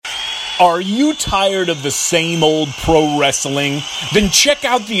Are you tired of the same old pro wrestling? Then check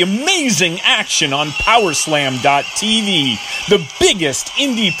out the amazing action on Powerslam.tv, the biggest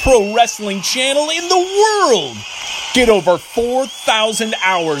indie pro wrestling channel in the world. Get over 4,000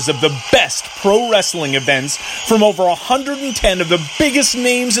 hours of the best pro wrestling events from over 110 of the biggest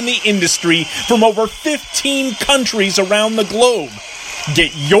names in the industry from over 15 countries around the globe.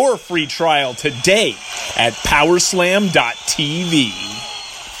 Get your free trial today at Powerslam.tv.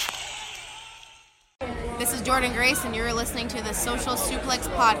 This is Jordan Grace, and you're listening to the Social Suplex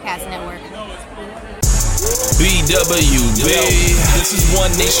Podcast Network. BWB, this is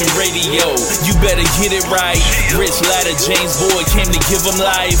One Nation Radio. You better get it right. Rich Latta, James Boyd came to give them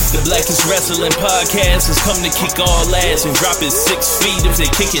life. The Blackest Wrestling Podcast has come to kick all ass and drop it 6 feet if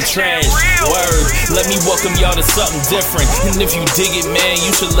they're kicking trash. Word, let me welcome y'all to something different. And if you dig it, man, you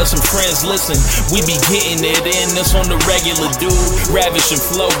should let some friends listen. We be getting it in, this on the regular, dude. Ravish and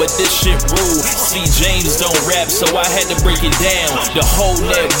flow, but this shit rule. See, James don't rap, so I had to break it down. The whole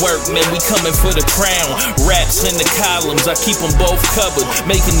network, man, we coming for the crown. Raps in the columns, I keep them both covered.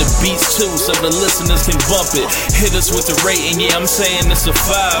 Making the beats too, so the listeners can bump it. Hit us with the rating, yeah, I'm saying it's a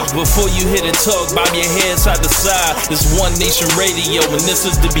 5. Before you hit it, talk, bob your head side to side. It's One Nation Radio, and this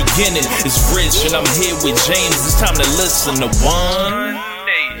is the beginning. It's Rich, and I'm here with James. It's time to listen to One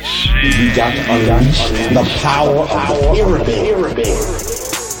Nation. You got to unleash the power of the pyramid.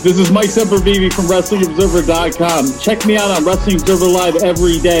 This is Mike Sempervive from WrestlingObserver.com. Check me out on Wrestling Observer Live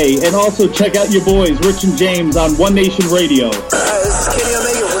every day. And also check out your boys, Rich and James, on One Nation Radio. This is Kenny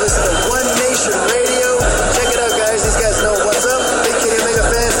Omega. We're listening to One Nation Radio. Check it out, guys. These guys know what's up. Big Kenny Omega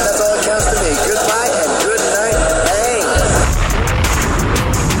fans, and that's all that counts to me. Goodbye and good night.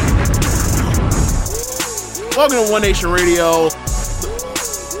 Bang. Welcome to One Nation Radio.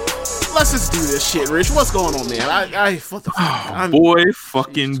 Let's just do this shit, Rich. What's going on, man? What the fuck? Boy.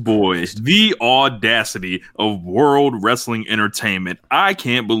 The audacity of World Wrestling Entertainment. I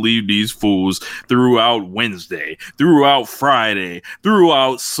can't believe these fools throughout Wednesday, throughout Friday,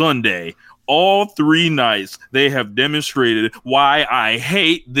 throughout Sunday, all 3 nights, they have demonstrated why I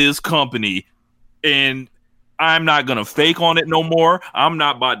hate this company. And I'm not going to fake on it no more. I'm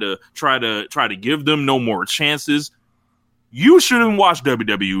not about to try to give them no more chances. You shouldn't watch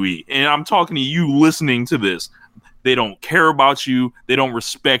WWE, and I'm talking to you listening to this. They don't care about you. They don't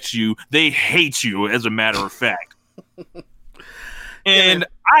respect you. They hate you, as a matter of fact. And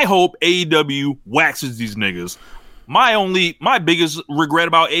I hope AEW waxes these niggas. My biggest regret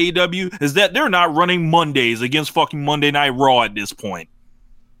about AEW is that they're not running Mondays against fucking Monday Night Raw at this point.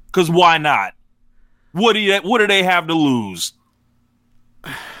 Because why not? What do they have to lose?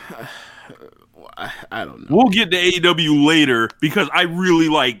 I don't know. We'll get to AEW later because I really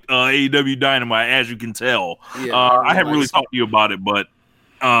like AEW Dynamite, as you can tell. Yeah, I haven't really talked to you about it, but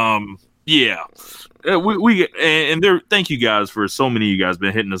yeah, we and there. Thank you guys for so many of you guys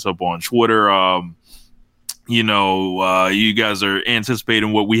been hitting us up on Twitter. You guys are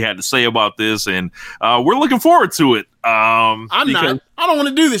anticipating what we had to say about this, and we're looking forward to it. I don't want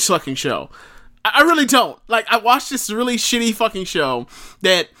to do this fucking show. I really don't. Like, I watched this really shitty fucking show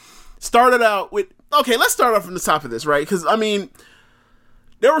that started out with, okay, let's start off from the top of this, right? Because, I mean,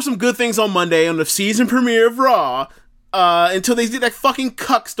 there were some good things on Monday on the season premiere of Raw, until they did that fucking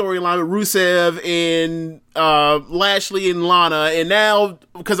cuck storyline with Rusev and Lashley and Lana, and now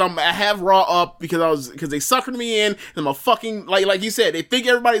because I have Raw up because they suckered me in, and I'm a fucking like you said, they think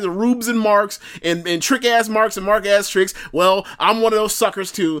everybody's a Rubes and Marks and trick ass Marks and Mark ass tricks. Well, I'm one of those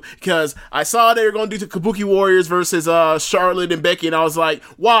suckers too, because I saw they were going to do the Kabuki Warriors versus Charlotte and Becky, and I was like,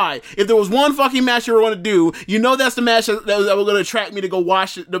 why? If there was one fucking match you were going to do, you know that's the match that was going to attract me to go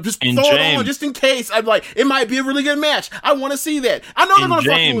watch it. Just throw it on just in case. I'm like, it might be a really good match. I want to see that. I know they're going to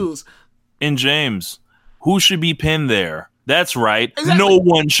fucking lose. And James, who should be pinned there? That's right. Exactly. No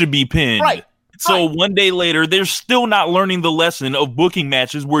one should be pinned. Right. So one day later, they're still not learning the lesson of booking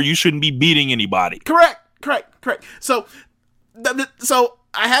matches where you shouldn't be beating anybody. Correct. So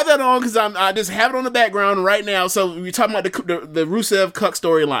I have that on because I just have it on the background right now. So we're talking about the Rusev Cuck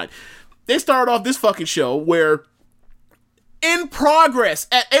storyline. They started off this fucking show where in progress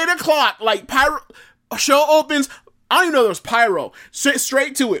at 8 o'clock, like show opens. I don't even know there was pyro.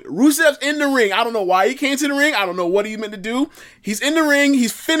 Straight to it. Rusev's in the ring. I don't know why he came to the ring. I don't know what he meant to do. He's in the ring.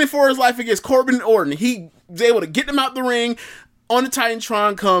 He's fending for his life against Corbin and Orton. He was able to get them out the ring. On the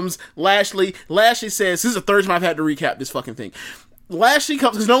Titantron comes Lashley. Lashley says, this is the third time I've had to recap this fucking thing. Lashley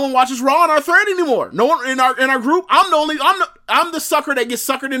comes because no one watches Raw on our thread anymore. No one in our group. I'm the sucker that gets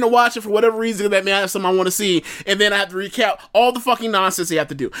suckered into watching for whatever reason that may have something I want to see, and then I have to recap all the fucking nonsense they have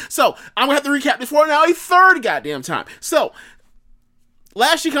to do. So I'm gonna have to recap this for now a third goddamn time. So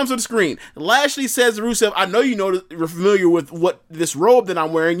Lashley comes on the screen. Lashley says to Rusev, I know you're familiar with what this robe that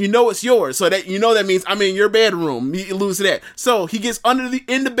I'm wearing. You know it's yours. So that that means I'm in your bedroom. You lose that. So he gets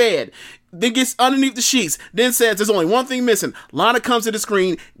in the bed, then gets underneath the sheets, then says there's only one thing missing. Lana comes to the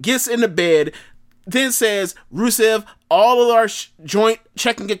screen, gets in the bed, then says, Rusev, all of our joint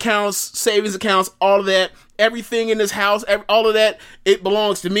checking accounts, savings accounts, all of that, everything in this house, all of that, it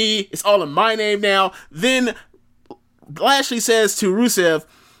belongs to me. It's all in my name now. Then Lashley says to Rusev,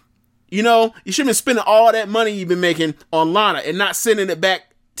 you should have been spending all that money you've been making on Lana and not sending it back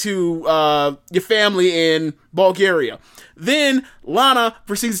to your family in Bulgaria. Then Lana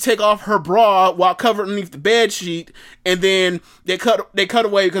proceeds to take off her bra while covered underneath the bed sheet, and then they cut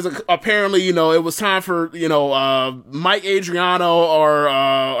away because apparently it was time for Mike Adriano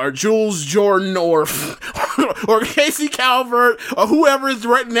or Jules Jordan or Casey Calvert or whoever is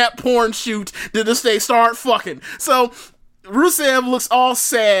directing that porn shoot to just start fucking. So Rusev looks all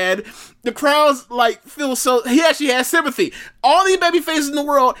sad. The crowd's feels so. He actually has sympathy. All these baby faces in the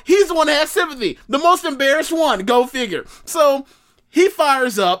world, he's the one that has sympathy. The most embarrassed one. Go figure. So he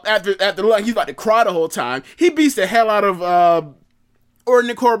fires up after he's about to cry the whole time. He beats the hell out of Orton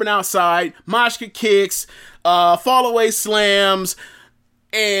and Corbin outside. Moshka kicks, fall away slams,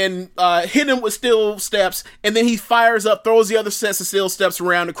 and hit him with steel steps, and then he fires up, throws the other sets of steel steps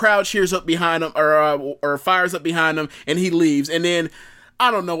around. The crowd cheers up behind him, or fires up behind him, and he leaves. And then I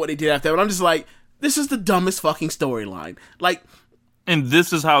don't know what they did after that, but I'm just like, this is the dumbest fucking storyline. And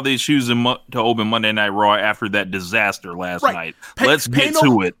this is how they choose to open Monday Night Raw after that disaster last night. Let's get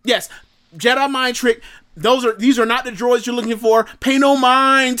to it. Yes, Jedi Mind Trick. These are not the droids you're looking for. Pay no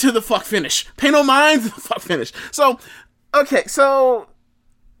mind to the fuck finish. Pay no mind to the fuck finish. So, okay, so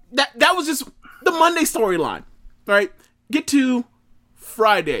that was just the Monday storyline, right? Get to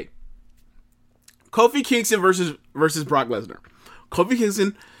Friday. Kofi Kingston versus Brock Lesnar. Kofi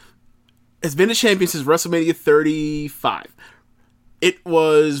Kingston has been a champion since WrestleMania 35. It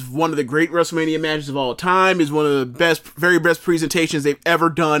was one of the great WrestleMania matches of all time. It's one of the very best presentations they've ever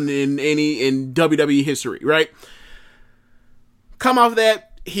done in WWE history, right? Come off of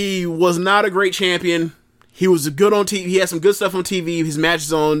that, he was not a great champion. He was good on TV. He had some good stuff on TV. His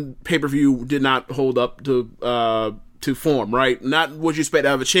matches on pay-per-view did not hold up to form, right? Not what you expect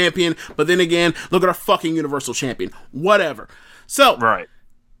out of a champion, but then again, look at our fucking Universal Champion. Whatever. So, right.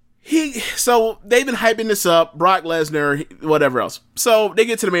 So they've been hyping this up, Brock Lesnar, whatever else. So they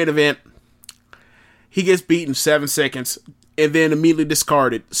get to the main event. He gets beaten 7 seconds and then immediately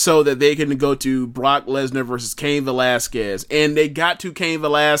discarded so that they can go to Brock Lesnar versus Cain Velasquez. And they got to Cain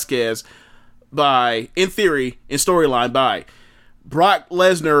Velasquez in theory, in storyline, by Brock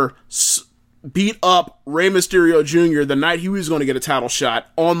Lesnar beat up Rey Mysterio Jr. the night he was going to get a title shot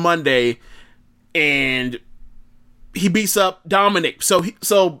on Monday, and he beats up Dominic. So Ray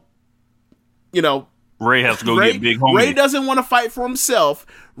has to go get big homie. Ray doesn't want to fight for himself.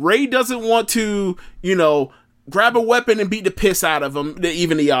 Ray doesn't want to, grab a weapon and beat the piss out of him,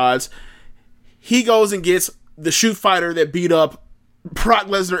 even the odds. He goes and gets the shoot fighter that beat up Brock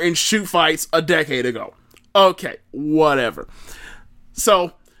Lesnar in shoot fights a decade ago. Okay, whatever.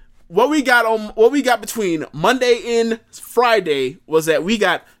 So what we got between Monday and Friday was that we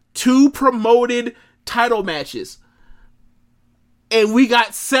got 2 promoted title matches. And we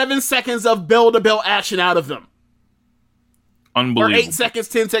got 7 seconds of bell-to-bell action out of them. Unbelievable. Or 8 seconds,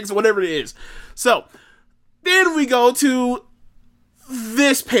 10 seconds, whatever it is. So, then we go to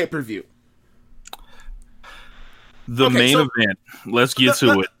this pay-per-view. The main event. Let's get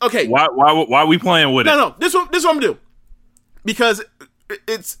to it. Okay. Why are we playing with it? No. This what I'm gonna do. Because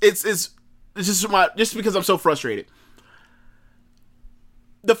it's just because I'm so frustrated.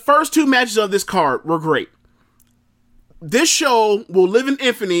 The first 2 matches of this card were great. This show will live in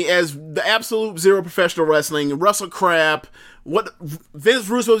infamy as the absolute zero professional wrestling, Russell crap, what Vince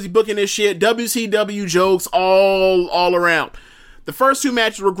Russo was booking this shit, WCW jokes all around. The first 2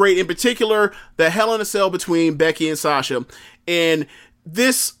 matches were great, in particular, the Hell in a Cell between Becky and Sasha. And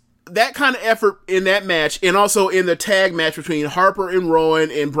that kind of effort in that match, and also in the tag match between Harper and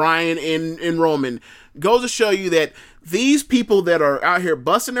Rowan and Bryan and Roman, goes to show you that these people that are out here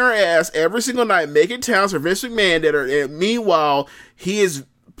busting their ass every single night, making towns for Vince McMahon, meanwhile, he is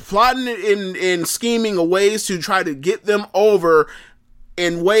plotting and scheming of ways to try to get them over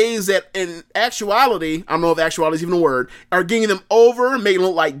in ways that, in actuality, I don't know if actuality is even a word, are getting them over, making them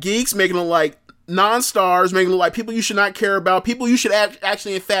look like geeks, making them look like non-stars, making them look like people you should not care about, people you should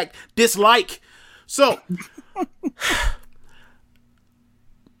actually, in fact, dislike. So,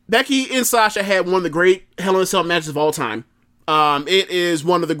 Becky and Sasha had one of the great Hell in a Cell matches of all time. It is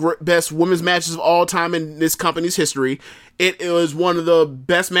one of the best women's matches of all time in this company's history. It was one of the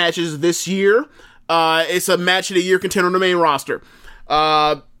best matches this year. It's a match of the year contender on the main roster.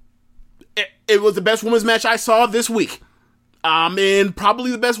 It was the best women's match I saw this week. And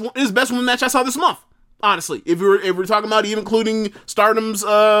probably the best women's match I saw this month. Honestly, if we're talking about even including Stardom's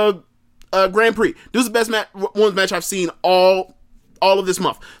Grand Prix, this is the best women's match I've seen all of this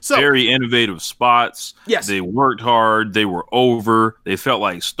month. So very innovative spots. Yes, they worked hard. They were over. They felt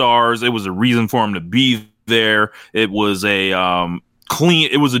like stars. It was a reason for them to be there. It was a clean.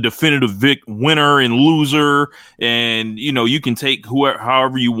 It was a definitive winner and loser. And you can take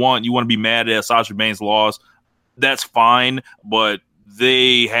however you want. You want to be mad at Sasha Banks' loss. That's fine, but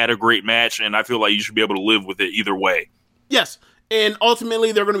they had a great match, and I feel like you should be able to live with it either way. Yes, and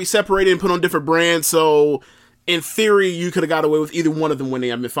ultimately they're going to be separated and put on different brands, so in theory you could have got away with either one of them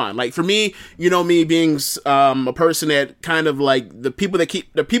winning. I've been fine. Like for me, me being a person that kind of like the people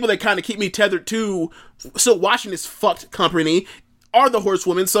that kind of keep me tethered to still watching this fucked company are the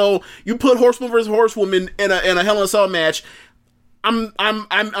Horsewomen. So you put Horsewoman versus Horsewoman in a Hell in a Cell match. I'm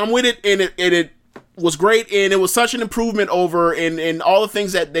with it, and it was great, and it was such an improvement over and all the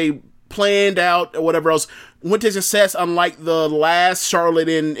things that they planned out or whatever else went to success, unlike the last Charlotte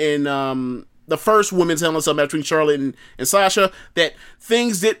in the first women's Hell in a Cell match between Charlotte and Sasha, that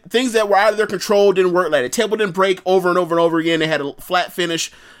things that were out of their control didn't work. Like the table didn't break over and over and over again. They had a flat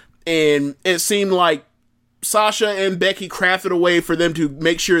finish, and it seemed like Sasha and Becky crafted a way for them to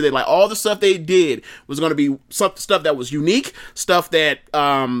make sure that like all the stuff they did was going to be stuff that was unique, stuff that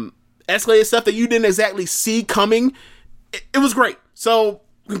escalated, stuff that you didn't exactly see coming. It was great. So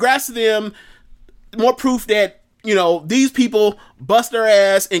congrats to them. More proof that these people bust their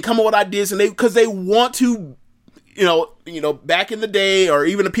ass and come up with ideas, and because they want to, back in the day, or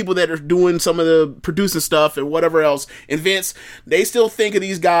even the people that are doing some of the producing stuff and whatever else, and Vince, they still think of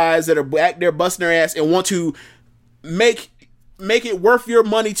these guys that are back there busting their ass and want to make it worth your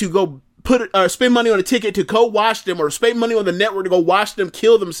money to go spend money on a ticket to go watch them, or spend money on the network to go watch them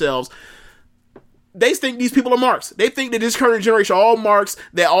kill themselves. They think these people are marks. They think that this current generation are all marks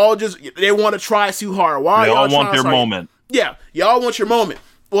that all they want to try too hard. Why they y'all all want their moment. Yeah, y'all want your moment.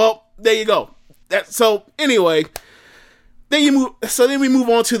 Well, there you go. Anyway, then we move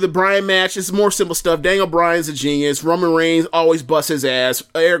on to the Bryan match. It's more simple stuff. Daniel Bryan's a genius. Roman Reigns always busts his ass.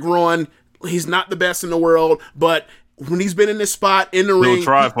 Eric Rowan, he's not the best in the world, but when he's been in this spot in the ring,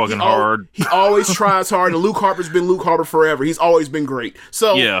 try fucking hard. He always tries hard, and Luke Harper's been Luke Harper forever. He's always been great.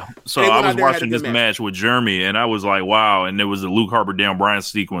 So yeah. So I was watching this match with Jeremy, and I was like, wow. And there was the Luke Harper Daniel Bryan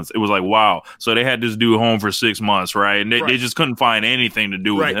sequence. It was like, wow. So they had this dude home for 6 months, right? And they just couldn't find anything to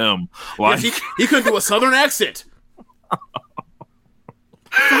do with him. Like he couldn't do a Southern accent.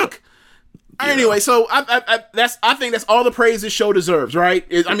 Fuck. Anyway, so I think that's all the praise this show deserves, right?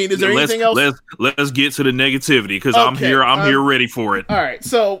 Is there anything else? Let's get to the negativity, because I'm here ready for it. All right,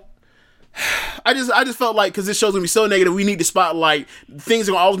 so I just felt like, because this show's gonna be so negative, we need to spotlight things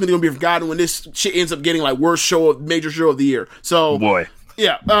that are always gonna be forgotten when this shit ends up getting like major show of the year. So boy,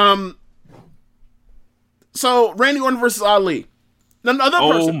 yeah. So Randy Orton versus Ali. Another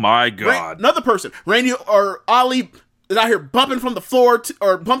person. Oh my god. Another person. Randy or Ali is out here bumping from the floor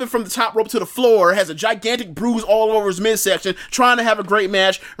or bumping from the top rope to the floor, has a gigantic bruise all over his midsection, trying to have a great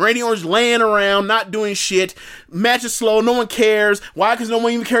match. Randy Orton's laying around, not doing shit. Match is slow, no one cares. Why? Because no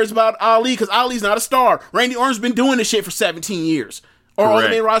one even cares about Ali, because Ali's not a star. Randy Orton's been doing this shit for 17 years. Or on the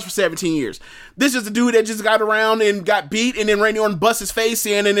main roster for 17 years. This is the dude that just got around and got beat, and then Randy Orton bust his face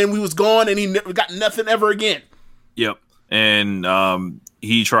in, and then we was gone, and he got nothing ever again. Yep. And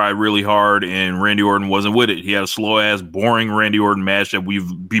he tried really hard, and Randy Orton wasn't with it. He had a slow-ass, boring Randy Orton match that we've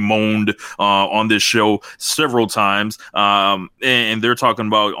bemoaned on this show several times. And they're talking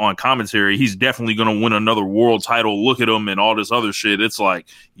about on commentary, he's definitely going to win another world title. Look at him and all this other shit. It's like,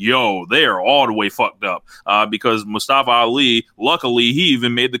 yo, they are all the way fucked up. Because Mustafa Ali, luckily, he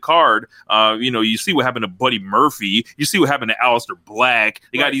even made the card. You see what happened to Buddy Murphy. You see what happened to Aleister Black.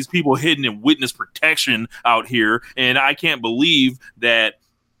 They got these people hidden in witness protection out here. And I can't believe that,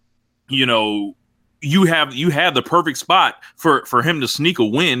 you have the perfect spot for him to sneak a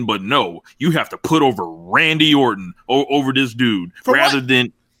win, but no, you have to put over Randy Orton over this dude for rather what?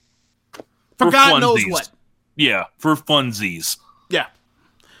 than for God knows what. Yeah, for funsies.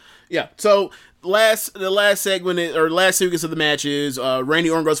 Yeah. So the last segment or last sequence of the match is Randy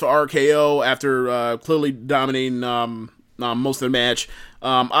Orton goes for RKO after clearly dominating most of the match.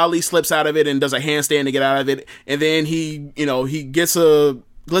 Ali slips out of it and does a handstand to get out of it, and then he gets a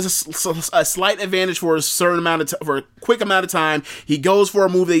a slight advantage for a certain amount of for a quick amount of time. He goes for a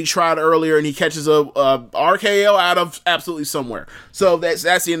move that he tried earlier, and he catches a RKO out of absolutely somewhere. So that's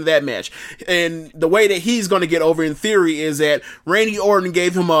the end of that match. And the way that he's going to get over, in theory, is that Randy Orton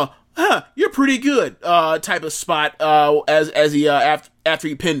gave him a "you're pretty good" type of spot as he after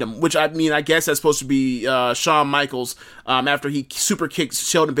he pinned him. Which, I mean, I guess that's supposed to be Shawn Michaels after he super kicked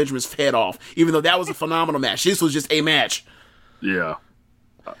Shelton Benjamin's head off. Even though that was a phenomenal match, this was just a match. Yeah.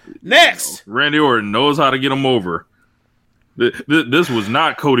 Next, Randy Orton knows how to get him over. This was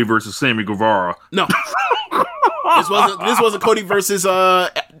not Cody versus Sammy Guevara. No, this wasn't Cody versus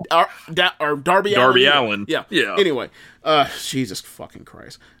Darby Allin. Yeah. Anyway, Jesus fucking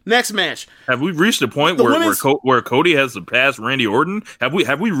Christ. Next match. Have we reached a point where Cody has surpassed Randy Orton? Have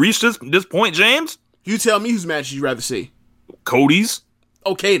we reached this point, James? You tell me whose match you'd rather see. Cody's.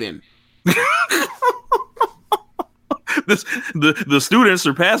 Okay then. The student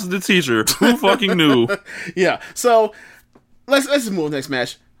surpasses the teacher. Who fucking knew? Yeah. So let's move on to the next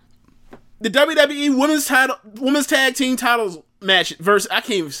match. The WWE women's tag team titles match versus, I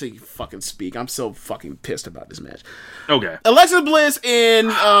can't even fucking speak. I'm so fucking pissed about this match. Okay. Alexa Bliss and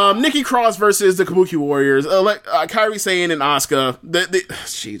Nikki Cross versus the Kabuki Warriors. Kairi Sane and Asuka.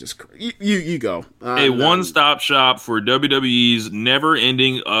 Jesus Christ. You go. A one-stop shop for WWE's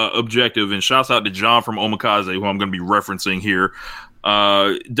never-ending objective, and shouts out to John from Omikaze, who I'm going to be referencing here.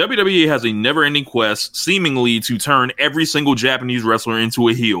 WWE has a never-ending quest, seemingly, to turn every single Japanese wrestler into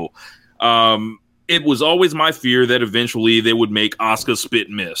a heel. It was always my fear that eventually they would make Asuka spit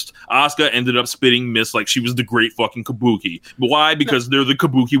mist. Asuka ended up spitting mist like she was the great fucking Kabuki. But why? Because they're the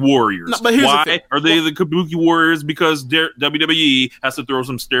Kabuki Warriors. Why are they the Kabuki Warriors? Because WWE has to throw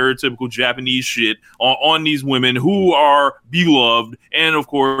some stereotypical Japanese shit on these women who are beloved. And of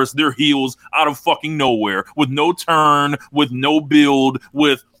course, they're heels out of fucking nowhere with no turn, with no build,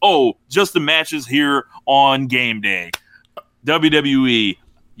 with, just the matches here on game day. WWE,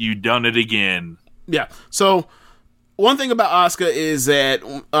 you done it again. Yeah. So one thing about Asuka is that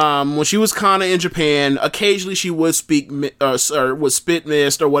when she was Kana in Japan, occasionally she would or would spit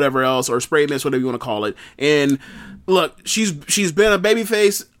mist or whatever else, or spray mist, whatever you want to call it. And look, she's been a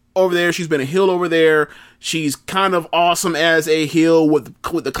babyface over there. She's been a heel over there. She's kind of awesome as a heel with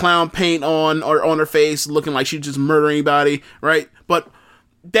the clown paint on her face, looking like she's just murdering anybody, right? But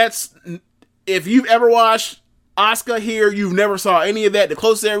that's, if you've ever watched Asuka here, you've never saw any of that. The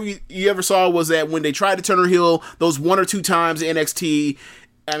closest you ever saw was that when they tried to turn her heel those one or two times in NXT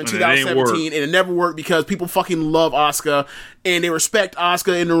in 2017, and it never worked because people fucking love Asuka and they respect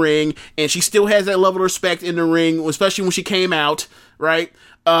Asuka in the ring, and she still has that level of respect in the ring, especially when she came out, right?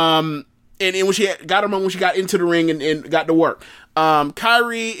 And when she got her when she got into the ring and got to work.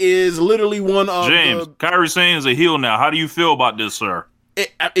 Kairi is literally one of Kairi Sane is a heel now. How do you feel about this, sir?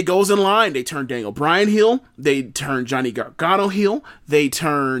 It goes in line. They turned Daniel Bryan heel. They turned Johnny Gargano heel. They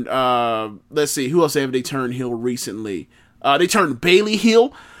turned, let's see, who else have they turned heel recently? They turned Bayley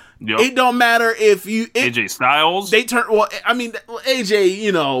heel. Yep. It don't matter if AJ Styles. They turn,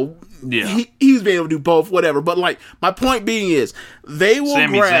 AJ, yeah, he's been able to do both, whatever. But like, my point being is, they will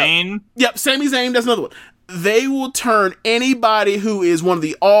Sami Zayn. Yep, Sami Zayn. That's another one. They will turn anybody who is one of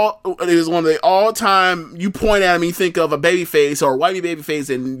the all-time, you point at him and you think of a babyface or a whitey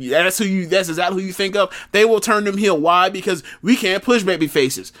babyface, and that's exactly who you think of. They will turn them heel. Why? Because we can't push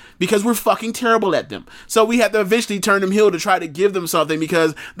babyfaces because we're fucking terrible at them. So we have to eventually turn them heel to try to give them something,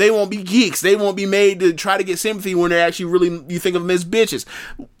 because they won't be geeks. They won't be made to try to get sympathy when they're actually really, you think of them as bitches.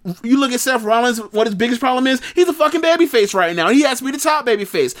 You look at Seth Rollins, what his biggest problem is, he's a fucking babyface right now. He has to be the top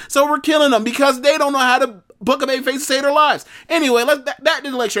babyface. So we're killing them because they don't know how to book a babyface to save their lives. Anyway, that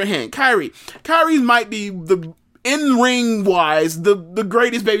didn't lecture your hand. Kyrie might be the in-ring wise the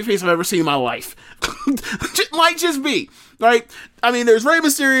greatest babyface I've ever seen in my life. Might just be, right? I mean, there's Rey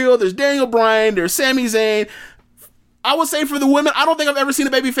Mysterio, there's Daniel Bryan, there's Sami Zayn. I would say for the women, I don't think I've ever seen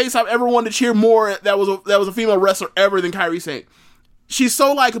a babyface I've ever wanted to cheer more that was a female wrestler ever than Kairi Sane. She's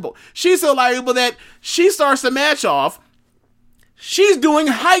so likable. She's so likable that she starts the match off. She's doing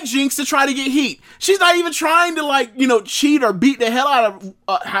hijinks to try to get heat. She's not even trying to cheat or beat the hell out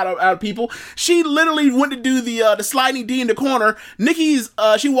of people. She literally went to do the sliding D in the corner. Nikki's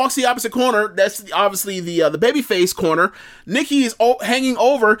she walks the opposite corner. That's obviously the babyface corner. Nikki is hanging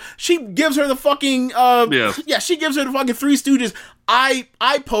over. She gives her the fucking she gives her the fucking Three Stooges eye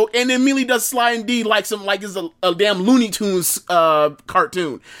poke, and then immediately does sliding D like it's a damn Looney Tunes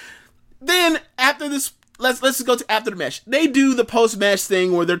cartoon. Then after this. Let's go to after the match. They do the post-match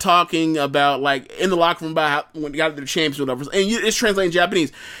thing where they're talking about, like, in the locker room about when they got their champions or whatever, and it's translated in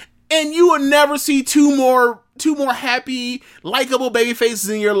Japanese. And you will never see two more happy, likable baby faces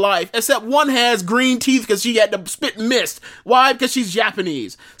in your life, except one has green teeth because she had to spit mist. Why? Because she's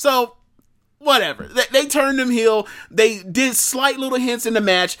Japanese. So, whatever. They turned him heel. They did slight little hints in the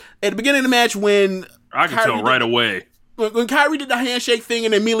match. At the beginning of the match when... I can tell right away. When Kyrie did the handshake thing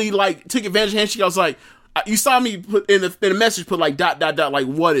and immediately, like, took advantage of the handshake, I was like, you saw me put in the message, put, like, ... like,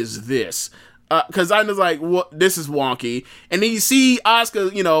 what is this? Because I was like, "What? This is wonky." And then you see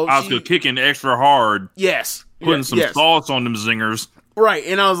Asuka, Asuka kicking extra hard. Yes, putting some sauce on them zingers. Right,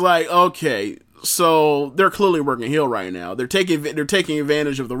 and I was like, okay, so they're clearly working heel right now. They're taking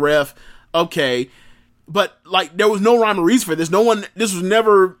advantage of the ref. Okay, but like there was no rhyme or reason for this. This was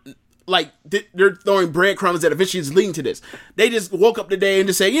never like they're throwing breadcrumbs that eventually is leading to this. They just woke up today and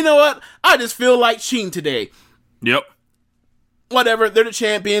just say, you know what? I just feel like cheating today. Yep. Whatever, they're the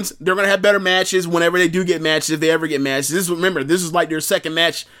champions. They're going to have better matches whenever they do get matches, if they ever get matches. This is like their second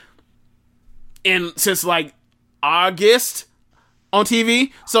match since like August on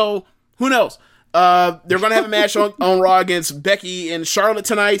TV. So, who knows? They're going to have a match on Raw against Becky and Charlotte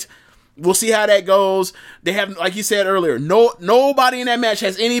tonight. We'll see how that goes. They have, like you said earlier, nobody in that match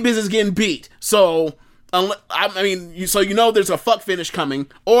has any business getting beat. So, there's a fuck finish coming,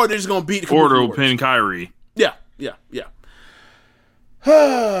 or they're just going to beat. Or they'll pin Kyrie. Yeah.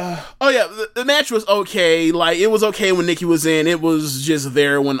 Oh yeah, the match was okay. Like it was okay when Nikki was in. It was just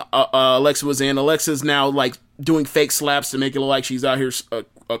there when Alexa was in. Alexa's now like doing fake slaps to make it look like she's out here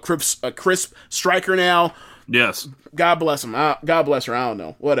a crisp striker now. Yes. God bless him. God bless her. I don't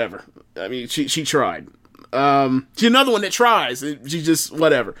know. Whatever. I mean, she tried. She's another one that tries. She just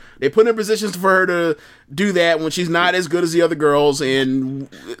whatever. They put in positions for her to do that when she's not as good as the other girls, and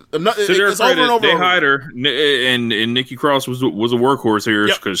it's over and over. They hired her, and Nikki Cross was a workhorse here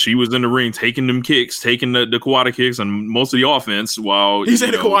because she was in the ring taking them kicks, taking the Kawada kicks, and most of the offense. While you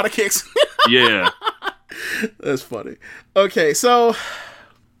say the Kawada kicks, yeah, that's funny. Okay, so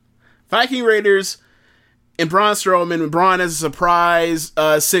Viking Raiders and Braun Strowman. And Braun as a surprise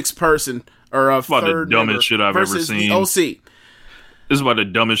sixth person. Or a about the dumbest shit I've ever seen. The OC. This is about the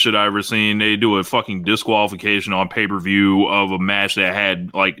dumbest shit I've ever seen. They do a fucking disqualification on pay-per-view of a match that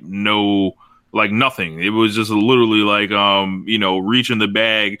had nothing. It was just literally like, reach in the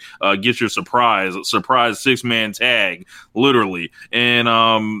bag, get your surprise 6-man tag, literally. And,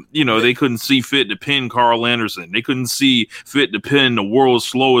 they couldn't see fit to pin Carl Anderson. They couldn't see fit to pin the world's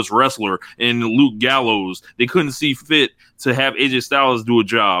slowest wrestler in Luke Gallows. They couldn't see fit to have AJ Styles do a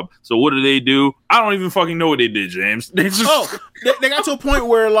job. So what did they do? I don't even fucking know what they did, James. They got to a point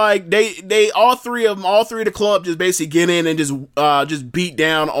where like they all three of the club just basically get in and just beat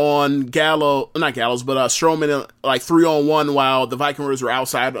down on Strowman like 3-on-1 while the Viking Raiders were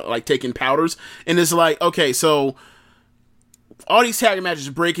outside like taking powders. And it's like, okay, so all these tag matches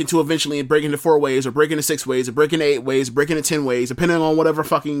break into 4 ways, or break into 6 ways, or break into 8 ways, break into 10 ways, depending on whatever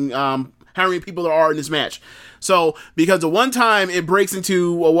fucking how many people there are in this match. So, because the one time it breaks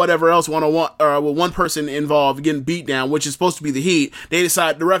into whatever else one-on-one, with one person involved getting beat down, which is supposed to be the Heat, they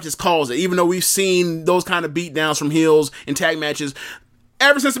decide, the ref just calls it, even though we've seen those kind of beat downs from heels in tag matches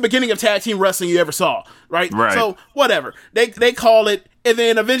ever since the beginning of tag team wrestling you ever saw, right? So, whatever. They call it, and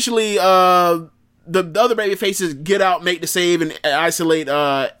then eventually, the other baby faces get out, make the save, and isolate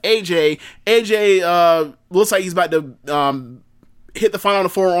AJ. AJ looks like he's about to hit the final on the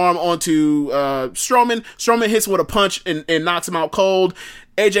forearm onto Strowman. Strowman hits him with a punch and knocks him out cold.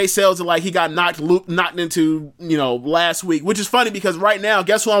 AJ sells it like he got knocked into last week, which is funny because right now,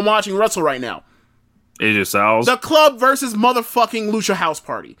 guess who I'm watching wrestle right now? AJ Styles. The Club versus motherfucking Lucha House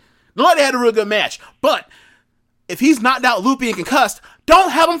Party. They had a real good match, but if he's knocked out, loopy, and concussed,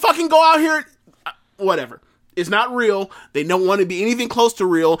 don't have him fucking go out here. Whatever. It's not real. They don't want to be anything close to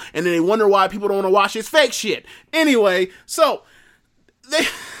real, and then they wonder why people don't want to watch this fake shit. Anyway, so they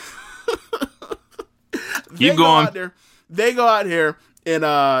keep going. They go out here and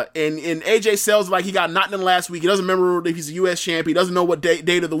AJ sells like he got knocked in last week. He doesn't remember if he's a U.S. champ. He doesn't know what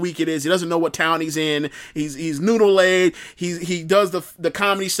date of the week it is. He doesn't know what town he's in. He's noodle laid. He does the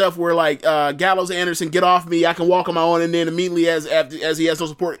comedy stuff where like Gallows and Anderson, get off me, I can walk on my own, and then immediately as he has no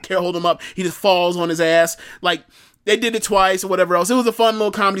support, can't hold him up, he just falls on his ass. Like they did it twice or whatever else. It was a fun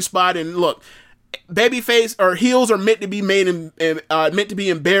little comedy spot. And look, babyface or heels are meant to be made and meant to be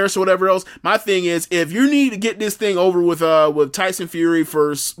embarrassed or whatever else. My thing is, if you need to get this thing over with Tyson Fury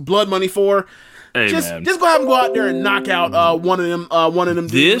for Blood Money 4, just go out there and knock out one of them.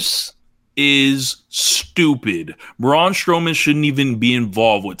 is stupid. Braun Strowman shouldn't even be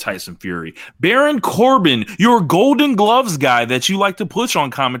involved with Tyson Fury. Baron Corbin, your Golden Gloves guy that you like to push on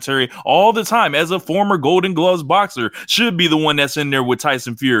commentary all the time as a former Golden Gloves boxer, should be the one that's in there with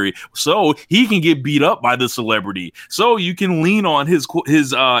Tyson Fury, so he can get beat up by the celebrity, so you can lean on his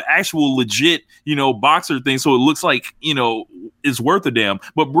actual legit, boxer thing, so it looks like, it's worth a damn.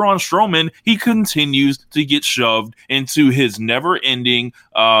 But Braun Strowman, he continues to get shoved into his never-ending,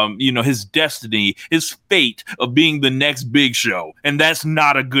 his destiny, his fate of being the next Big Show, and that's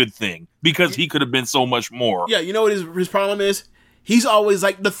not a good thing because he could have been so much more. Yeah, you know what his problem is? He's always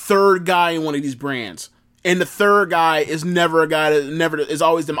like the third guy in one of these brands. And the third guy is never a guy that is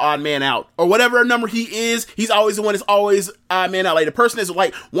always the odd man out. Or whatever number he is, he's always the one that's always odd man out. Like the person that's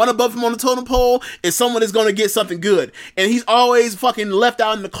like one above him on the totem pole is someone that's going to get something good. And he's always fucking left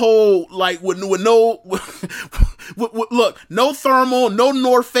out in the cold, like with no, look, no thermal, no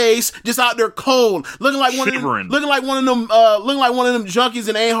North Face, just out there cold. Looking like one of them junkies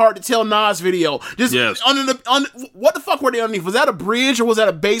in Ain't Hard to Tell Nas video. Just what the fuck were they underneath? Was that a bridge or was that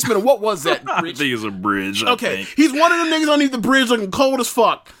a basement or what was that bridge? I think it's a bridge. Okay, he's one of them niggas underneath the bridge looking cold as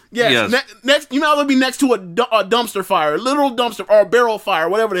fuck. Yes. Next, you might as well be next to a dumpster fire, a literal dumpster or a barrel fire,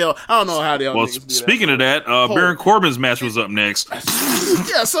 whatever the hell. I don't know how the hell. Well, speaking of that, Baron Corbin's match was up next.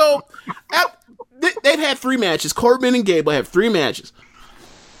 Yeah, so they've had 3 matches. Corbin and Gable have 3 matches.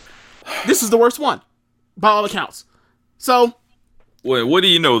 This is the worst one, by all accounts. So. Wait, what do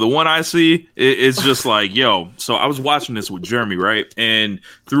you know? The one I see is just like, so I was watching this with Jeremy, right? And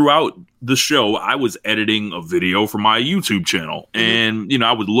throughout the show, I was editing a video for my YouTube channel. And,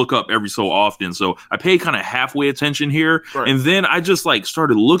 I would look up every so often. So I paid kind of halfway attention here. Right. And then I just like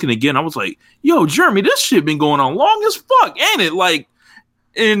started looking again. I was like, Jeremy, this shit been going on long as fuck, ain't it? Like,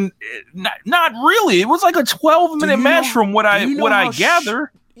 and not really. It was like a 12-minute match from what I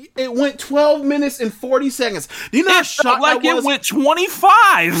gather. It went 12 minutes and 40 seconds. Do you know how shocked I was? It went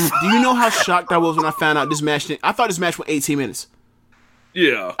 25. Do you know how shocked I was when I found out this match? I thought this match went 18 minutes.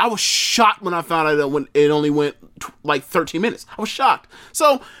 Yeah. I was shocked when I found out that it only went like 13 minutes. I was shocked.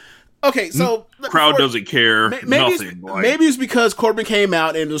 So, okay, so crowd doesn't care. Maybe it's because Corbin came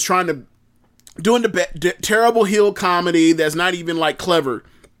out and was trying to doing the terrible heel comedy that's not even like clever,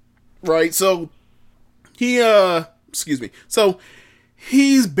 right? So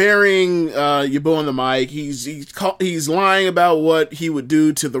he's burying your boy on the mic. He's lying about what he would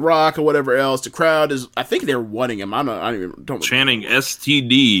do to The Rock or whatever else. The crowd is, I think they're wanting him. Don't chanting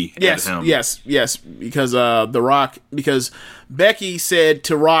STD. Yes, at him. yes, because The Rock, because Becky said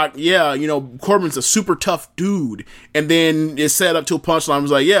to Rock, Corbin's a super tough dude, and then it set up to a punchline. It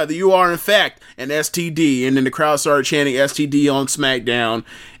was like, you are in fact an STD, and then the crowd started chanting STD on SmackDown.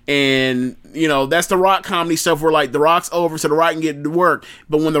 And, that's the Rock comedy stuff where, like, The Rock's over so The Rock can get to work.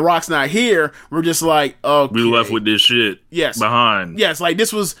 But when The Rock's not here, we're just like, okay. We left with this shit behind. Yes, like,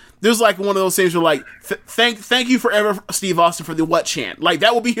 this was like one of those things where, like, thank you forever, Steve Austin, for the what chant. Like,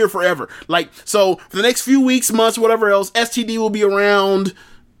 that will be here forever. Like, so, for the next few weeks, months, whatever else, STD will be around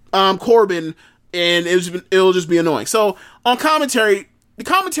Corbin, and it'll just be annoying. So, on commentary, the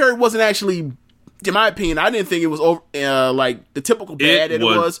commentary wasn't actually... In my opinion, I didn't think it was over, like the typical bad it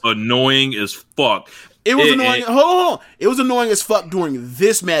was. Annoying as fuck. It was annoying. Hold on. It was annoying as fuck during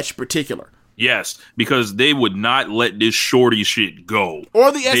this match in particular. Yes, because they would not let this shorty shit go.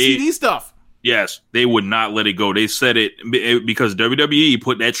 Or the STD stuff. Yes, they would not let it go. They said it because WWE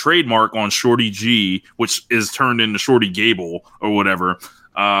put that trademark on Shorty G, which is turned into Shorty Gable or whatever.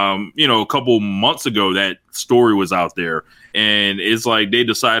 A couple months ago, that story was out there. And it's like they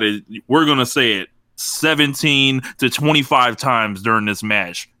decided we're going to say it 17 to 25 times during this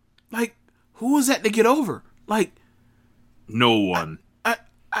match. Like, who was that to get over? Like, no one.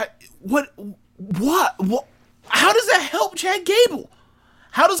 What? How does that help Chad Gable?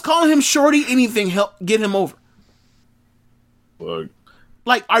 How does calling him Shorty anything help get him over? Look.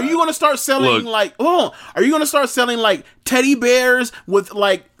 Like, are you going to start selling are you going to start selling like teddy bears with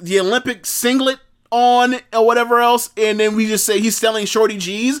like the Olympic singlet on or whatever else, and then we just say he's selling Shorty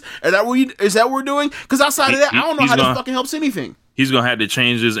G's? Is that what we're doing? Because outside of that, I don't know how this fucking helps anything. He's gonna have to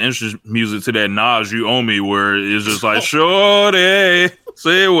change his entrance music to that Nas You Owe Me, where it's just like Shorty,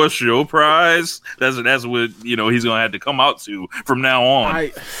 say what's your price. That's what he's gonna have to come out to from now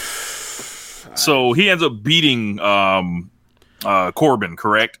on. So he ends up beating Corbin,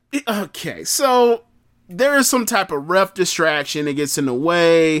 correct? Okay, so there is some type of ref distraction that gets in the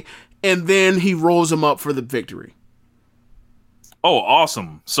way. And then he rolls him up for the victory. Oh,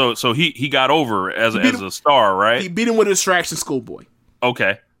 awesome. So he got over as a star, right? He beat him with a distraction schoolboy.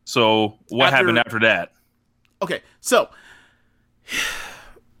 Okay. So what happened after that? Okay. So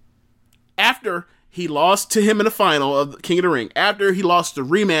after he lost to him in the final of King of the Ring, after he lost the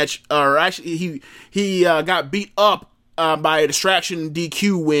rematch, or actually he got beat up by a distraction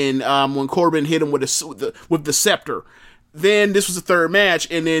DQ win when Corbin hit him with the scepter. Then this was the third match,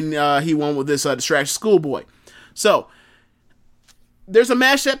 and then he won with this distraction schoolboy. So there's a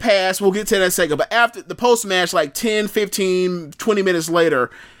match that passed. We'll get to that in a second. But after the post match, like 10, 15, 20 minutes later,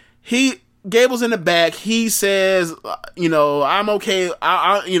 Gable's in the back. He says, I'm okay.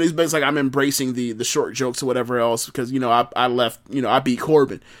 He's basically like, I'm embracing the short jokes or whatever else because, I beat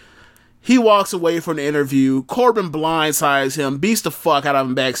Corbin. He walks away from the interview. Corbin blindsides him, beats the fuck out of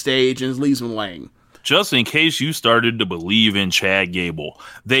him backstage, and leaves him laying. Just in case you started to believe in Chad Gable,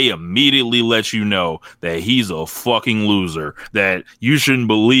 they immediately let you know that he's a fucking loser, that you shouldn't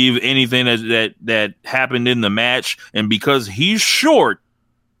believe anything that happened in the match, and because he's short,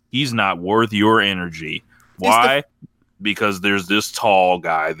 he's not worth your energy. Why? Because there's this tall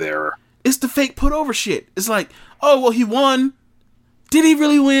guy there. It's the fake put over shit. It's like, oh, well, he won. Did he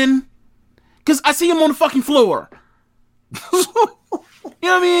really win? Because I see him on the fucking floor. You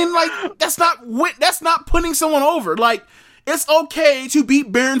know what I mean? Like, that's not putting someone over. Like, it's okay to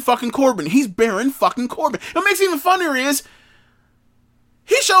beat Baron fucking Corbin. He's Baron fucking Corbin. What makes it even funnier is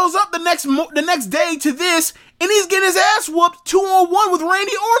he shows up the next day to this, and he's getting his ass whooped 2-on-1 with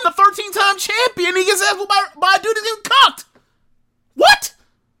Randy Orton, the 13-time champion. He gets his ass whooped by a dude that's getting cocked. What?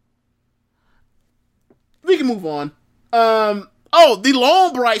 We can move on. The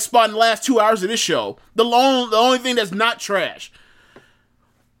lone bright spot in the last 2 hours of this show. The only thing that's not trash.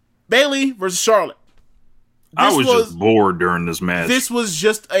 Bayley versus Charlotte. I was just bored during this match. This was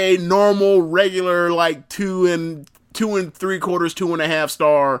just a normal, regular, like 2 3/4, 2.5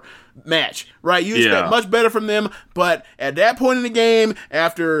 star match, right? You expect much better from them, but at that point in the game,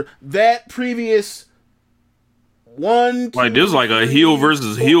 after that previous this was like a heel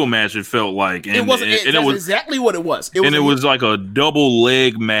versus heel match. It felt like, and it was exactly what it was. It was like a double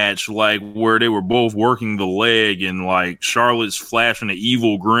leg match, like where they were both working the leg, and like Charlotte's flashing an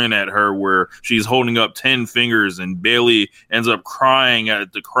evil grin at her, where she's holding up 10 fingers, and Bayley ends up crying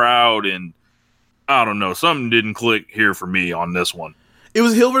at the crowd, and I don't know, something didn't click here for me on this one. It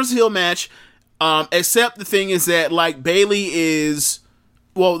was heel versus heel match, except the thing is that like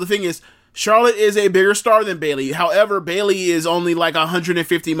Charlotte is a bigger star than Bayley. However, Bayley is only like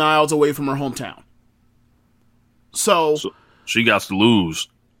 150 miles away from her hometown. So she got to lose.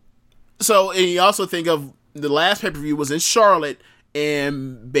 So, and you also think of the last pay-per-view was in Charlotte,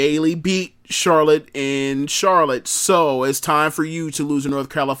 and Bayley beat Charlotte in Charlotte. So it's time for you to lose in North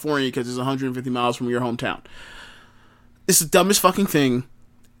California because it's 150 miles from your hometown. It's the dumbest fucking thing.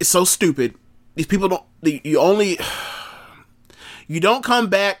 It's so stupid. These people you don't come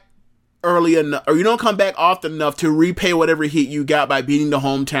back early enough, or you don't come back often enough to repay whatever heat you got by beating the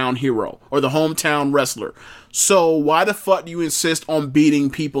hometown hero or the hometown wrestler. So why the fuck do you insist on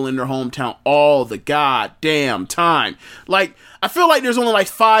beating people in their hometown all the goddamn time? Like, I feel like there's only like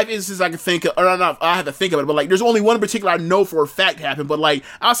 5 instances I can think of, or not, I have to think of it, but like there's only one in particular I know for a fact happened, but like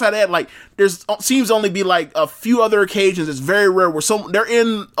outside of that, like seems to only be like a few other occasions. It's very rare where they're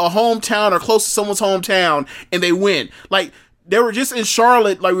in a hometown or close to someone's hometown and they win. Like, they were just in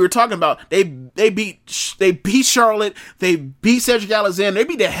Charlotte, like we were talking about. They beat Charlotte. They beat Cedric Alexander. They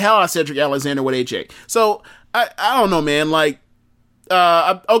beat the hell out of Cedric Alexander with AJ. So I don't know, man. Like,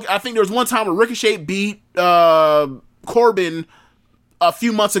 I think there was one time where Ricochet beat Corbin a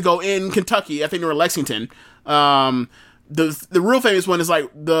few months ago in Kentucky. I think they were in Lexington. The real famous one is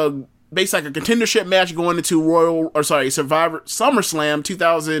like basically like a contendership match going into Survivor SummerSlam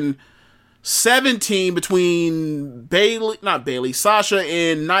 2017 between Sasha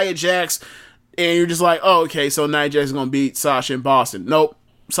and Nia Jax, and you're just like, oh, okay, so Nia Jax is gonna beat Sasha in Boston. Nope,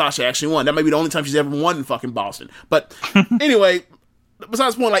 Sasha actually won. That might be the only time she's ever won in fucking Boston. But anyway,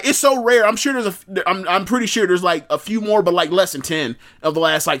 besides the point, like, it's so rare. I'm sure I'm pretty sure there's like a few more, but like less than 10 of the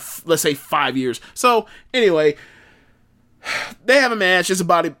last, like, let's say 5 years. So anyway, they have a match. It's a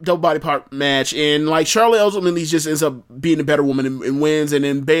double body part match, and like Charlotte ultimately just ends up being a better woman and wins, and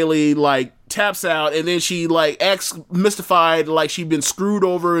then Bayley like taps out, and then she like acts mystified, like she'd been screwed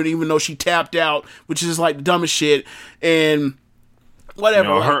over, and even though she tapped out, which is like the dumbest shit, and whatever.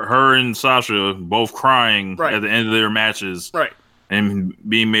 You know, her and Sasha both crying at the end of their matches, right, and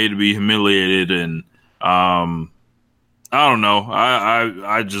being made to be humiliated, and I don't know.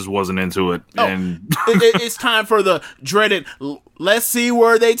 I just wasn't into it. Oh, and it's time for the dreaded let's see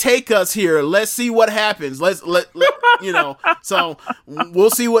where they take us here. Let's see what happens. Let you know. So we'll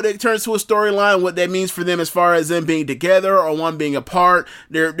see what it turns to a storyline, what that means for them as far as them being together or one being apart.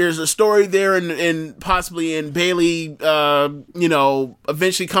 There's a story there in possibly in Bayley,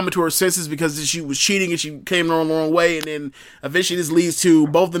 eventually coming to her senses because she was cheating and she came the wrong way, and then eventually this leads to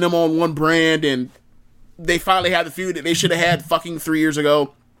both of them on one brand, and they finally have the feud that they should have had fucking 3 years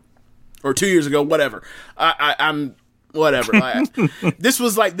ago or 2 years ago, whatever. I'm. Whatever. This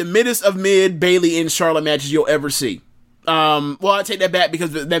was like the middest of mid Bayley and Charlotte matches you'll ever see. Well, I take that back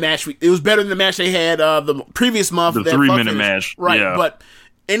because that match, it was better than the match they had the previous month. The 3-minute match. Right. Yeah. But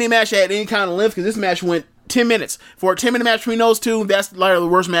any match that had any kind of length, because this match went 10 minutes. For a 10-minute match between those two, that's like the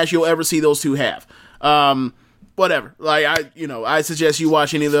worst match you'll ever see those two have. Whatever. I suggest you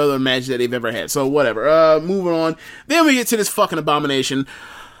watch any of the other matches that they've ever had. So whatever. Moving on. Then we get to this fucking abomination.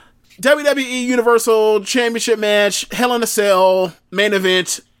 WWE Universal Championship match, Hell in a Cell, main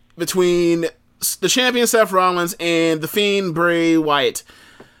event between the champion Seth Rollins and the Fiend Bray Wyatt.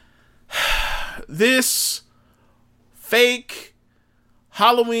 This fake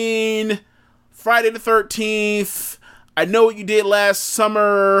Halloween, Friday the 13th, I know what you did last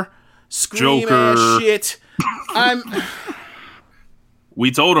summer, scream Joker. ass shit.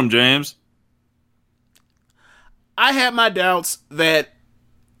 We told him, James. I had my doubts that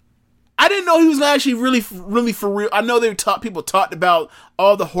I didn't know he was actually really for real. I know people talked about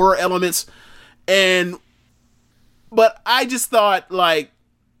all the horror elements, but I just thought like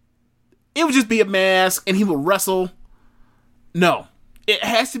it would just be a mask and he would wrestle. No, it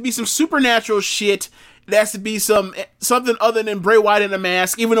has to be some supernatural shit. It has to be something other than Bray Wyatt in a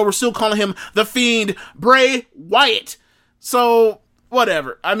mask, even though we're still calling him the Fiend Bray Wyatt. So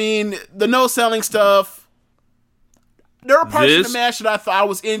whatever. I mean, the no selling stuff. There were parts of the match that I thought I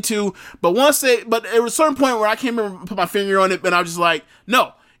was into, but there was a certain point where I can't remember put my finger on it, but I was just like,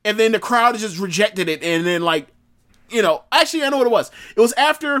 no. And then the crowd just rejected it, and then actually I know what it was. It was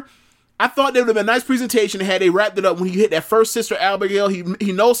after I thought there would have been a nice presentation had they wrapped it up when he hit that first Sister Abigail. He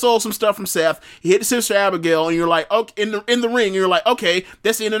no-sold some stuff from Seth. He hit the Sister Abigail, and you're like, okay, in the ring, and you're like, okay,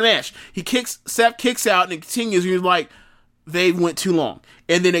 that's the end of the match. Seth kicks out, and it continues, and you're like, they went too long.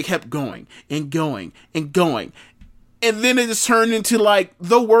 And then they kept going, and going, and going. And then it just turned into like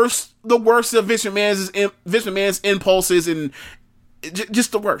the worst of Vince McMahon's impulses, and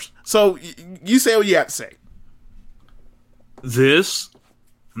just the worst. So you say what you have to say. This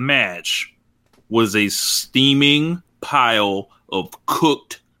match was a steaming pile of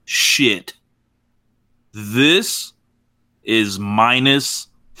cooked shit. This is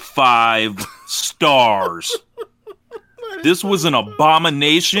 -5 stars. This was an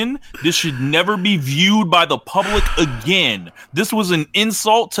abomination. This should never be viewed by the public again. This was an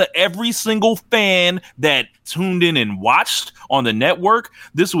insult to every single fan that tuned in and watched on the network.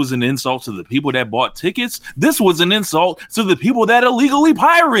 This was an insult to the people that bought tickets. This was an insult to the people that illegally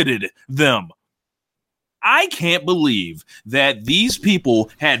pirated them. I can't believe that these people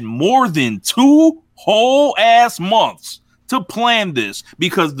had more than 2 whole ass months to plan this,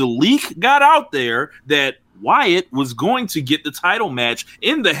 because the leak got out there that Wyatt was going to get the title match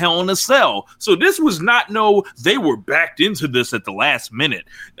in the Hell in a Cell. So this was not they were backed into this at the last minute.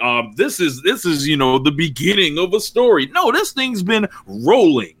 This is the beginning of a story. No, this thing's been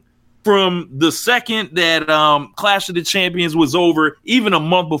rolling from the second that Clash of the Champions was over. Even a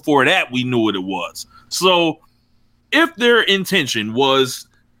month before that, we knew what it was. So if their intention was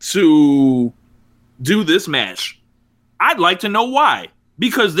to do this match, I'd like to know why.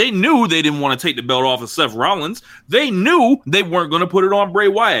 Because they knew they didn't want to take the belt off of Seth Rollins. They knew they weren't going to put it on Bray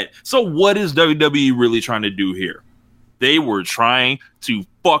Wyatt. So what is WWE really trying to do here? They were trying to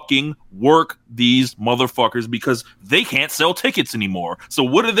fucking work these motherfuckers because they can't sell tickets anymore. So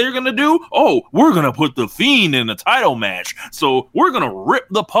what are they going to do? Oh, we're going to put the Fiend in a title match. So we're going to rip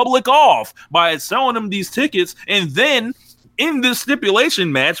the public off by selling them these tickets. And then in this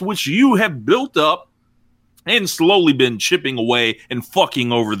stipulation match, which you have built up and slowly been chipping away and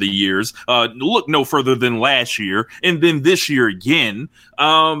fucking over the years. Look no further than last year, and then this year again.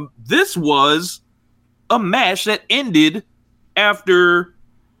 This was a match that ended after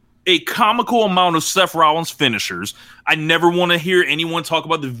a comical amount of Seth Rollins finishers. I never want to hear anyone talk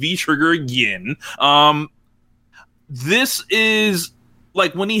about the V-trigger again. This is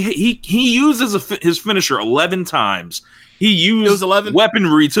like when he uses his finisher 11 times. He used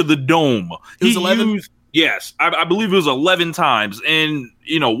weaponry to the dome. It was 11? Yes, I believe it was 11 times. And,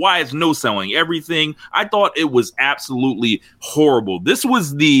 Wyatt's no-selling everything. I thought it was absolutely horrible. This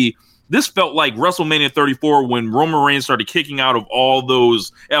felt like WrestleMania 34 when Roman Reigns started kicking out of all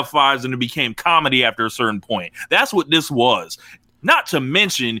those F5s and it became comedy after a certain point. That's what this was. Not to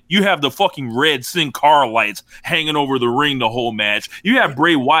mention, you have the fucking red Sin Cara lights hanging over the ring the whole match. You have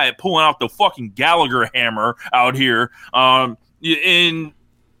Bray Wyatt pulling out the fucking Gallagher hammer out here. And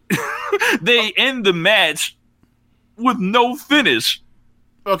they end the match with no finish.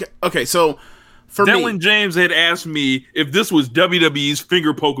 Okay. So for me, Dylan James had asked me if this was WWE's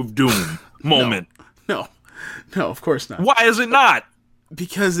finger poke of doom moment. No, of course not. Why is it not?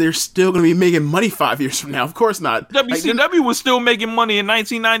 Because they're still going to be making money 5 years from now. Of course not. WCW was still making money in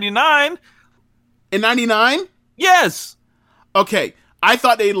 1999. In 99? Yes. Okay. I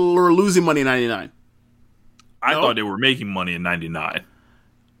thought they were losing money in 99. I thought they were making money in 99.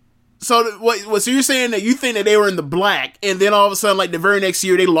 So so you're saying that you think that they were in the black, and then all of a sudden, like the very next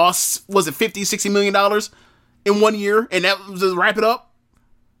year, they lost, was it $50-60 million in 1 year, and that was just wrap it up?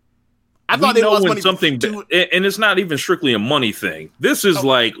 I thought they lost money. And it's not even strictly a money thing. This is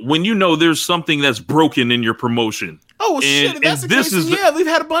like when you know there's something that's broken in your promotion. Oh, well, shit. If that's the case, yeah, we've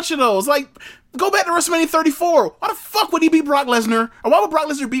had a bunch of those. Like, go back to WrestleMania 34. Why the fuck would he beat Brock Lesnar? Or why would Brock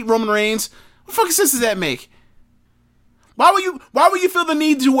Lesnar beat Roman Reigns? What fucking sense does that make? Why would you feel the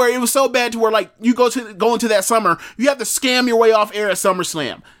need to where it was so bad to where, like, you go into that summer, you have to scam your way off air at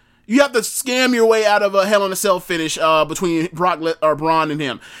SummerSlam. You have to scam your way out of a Hell in a Cell finish between Braun and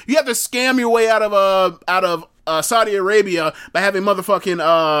him. You have to scam your way out of Saudi Arabia by having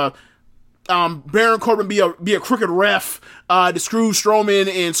motherfucking Baron Corbin be a crooked ref to screw Strowman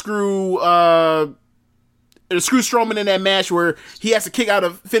and screw Strowman in that match where he has to kick out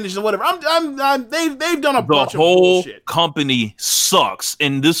of finishes or whatever. They've done a bunch of bullshit. The whole company sucks,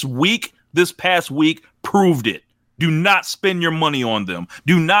 and this past week proved it. Do not spend your money on them.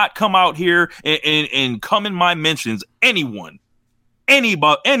 Do not come out here and come in my mentions. Any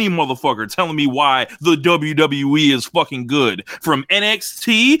motherfucker telling me why the WWE is fucking good. From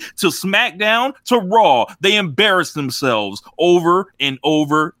NXT to SmackDown to Raw, they embarrass themselves over and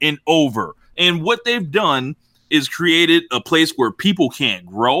over and over. And what they've done is created a place where people can't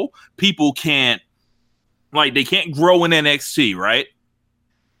grow. People can't, they can't grow in NXT, right?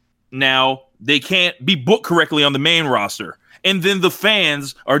 Now, they can't be booked correctly on the main roster. And then the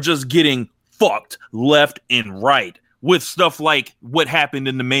fans are just getting fucked left and right with stuff like what happened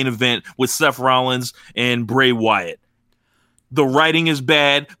in the main event with Seth Rollins and Bray Wyatt. The writing is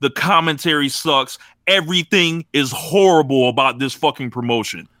bad. The commentary sucks. Everything is horrible about this fucking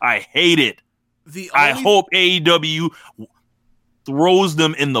promotion. I hate it. I hope AEW throws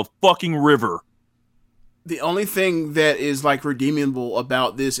them in the fucking river. The only thing that is redeemable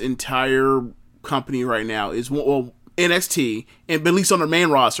about this entire company right now is NXT, and at least on their main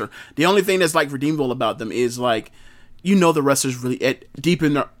roster. The only thing that's redeemable about them is the wrestlers really deep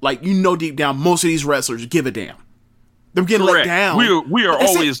in their deep down most of these wrestlers give a damn. They're getting let down. We are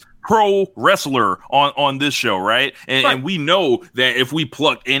always pro wrestler on this show, right? And we know that if we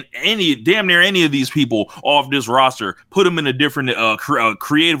pluck in damn near any of these people off this roster, put them in a different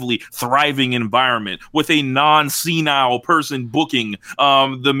creatively thriving environment with a non-senile person booking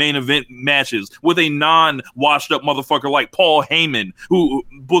the main event matches, with a non-washed up motherfucker like Paul Heyman who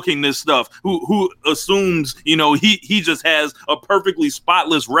booking this stuff, who assumes he just has a perfectly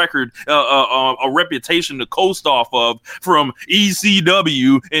spotless record, a reputation to coast off of from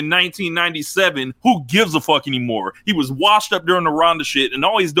ECW in 1997. Who gives a fuck anymore? He was washed up during the Ronda shit, and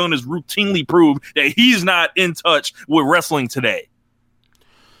all he's done is routinely prove that he's not in touch with wrestling today.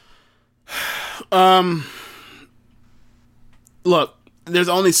 Look, there's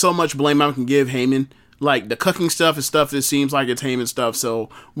only so much blame I can give Heyman. The cucking stuff is stuff that seems like it's Heyman stuff, so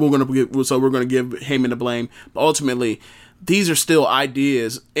we're gonna give Heyman the blame. But ultimately, these are still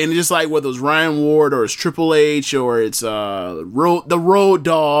ideas, and just whether it's Ryan Ward or it's Triple H or it's the Road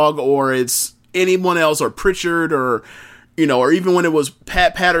Dogg or it's anyone else or Pritchard or or even when it was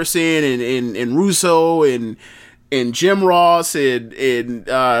Pat Patterson and Russo and Jim Ross and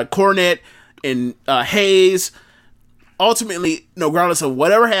Cornette and Hayes. Ultimately, regardless of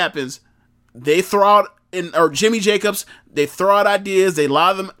whatever happens, they throw out or Jimmy Jacobs, they throw out ideas, they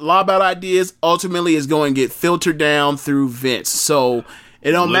lob out ideas. Ultimately, it's going to get filtered down through Vince. So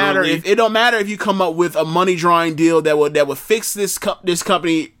it don't matter if you come up with a money drawing deal that would fix this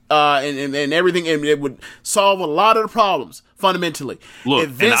company and everything, and it would solve a lot of the problems fundamentally. Look,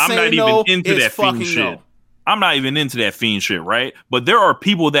 and I'm not even into that Fiend shit. No. I'm not even into that Fiend shit, right? But there are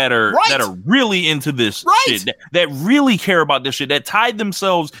people that are really into this shit, that really care about this shit, that tied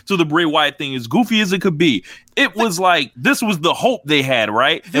themselves to the Bray Wyatt thing, as goofy as it could be. It was this was the hope they had,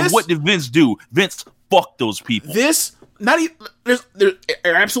 right? And what did Vince do? Vince fucked those people. You're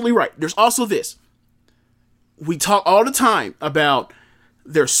absolutely right. There's also this. We talk all the time about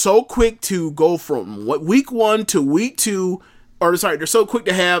they're so quick to go from week 1 to week 2 they're so quick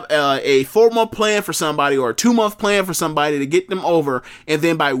to have a 4-month plan for somebody or a 2-month plan for somebody to get them over, and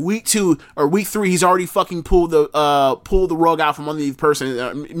then by week 2 or week 3, he's already fucking pulled the rug out from underneath the person,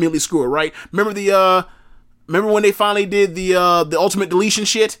 immediately screw it, right? Remember when they finally did the ultimate deletion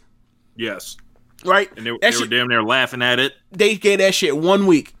shit? Yes. Right? And they were damn near laughing at it. They gave that shit 1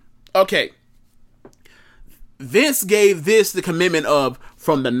 week. Okay. Vince gave this the commitment of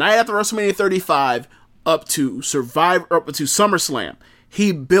from the night after WrestleMania 35 up to SummerSlam.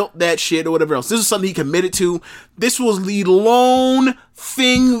 He built that shit or whatever else. This is something he committed to. This was the lone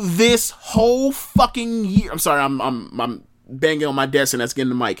thing this whole fucking year. I'm sorry, I'm banging on my desk and that's getting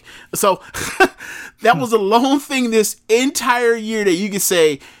the mic. So that was the lone thing this entire year that you could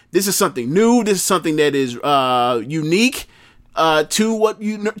say this is something new. This is something that is unique to what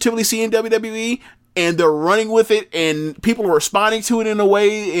you typically see in WWE, and they're running with it, and people are responding to it in a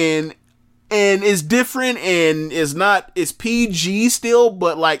way, and it's different, and it's PG still,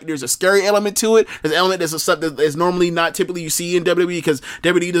 but like there's a scary element to it. There's an element that's stuff that is normally not typically you see in WWE, because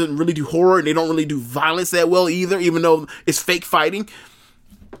WWE doesn't really do horror and they don't really do violence that well either, even though it's fake fighting.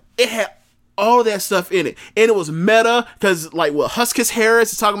 It had all that stuff in it, and it was meta, because like Huskus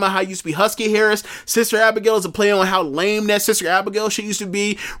Harris is talking about how it used to be Husky Harris. Sister Abigail is a play on how lame that Sister Abigail shit used to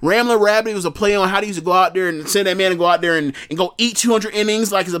be. Ramblin' Rabbit was a play on how he used to go out there and send that man to go out there and go eat 200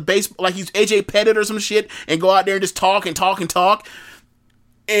 innings like he's AJ Pettit or some shit, and go out there and just talk and talk and talk.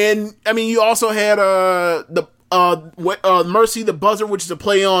 And I mean, you also had Mercy the Buzzer, which is a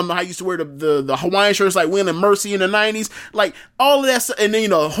play on how I used to wear the Hawaiian shirts like Will and Mercy in the 90s. Like, all of that stuff. And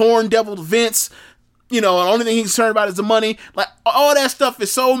then, Horn Devil Vince, the only thing he's concerned about is the money. Like, all that stuff is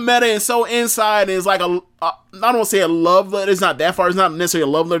so meta and so inside, and it's like I don't want to say a love letter. It's not that far. It's not necessarily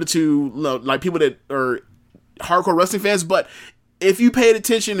a love letter to, like, people that are hardcore wrestling fans. But if you paid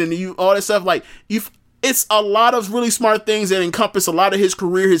attention and all that stuff, like, it's a lot of really smart things that encompass a lot of his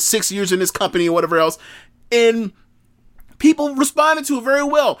career, his 6 years in this company or whatever else. And people responded to it very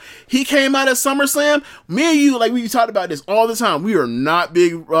well. He came out at SummerSlam. Me and you, like we talked about this all the time. We are not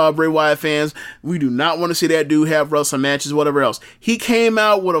big Bray Wyatt fans. We do not want to see that dude have wrestling matches, whatever else. He came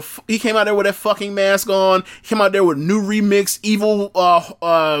out there with that fucking mask on. He came out there with new remix, evil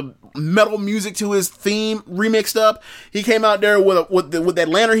metal music to his theme remixed up. He came out there with that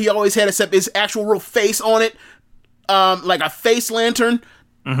lantern he always had, except his actual real face on it, like a face lantern.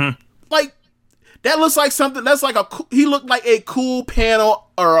 Mm-hmm. Like, that looks like something. That's like he looked like a cool panel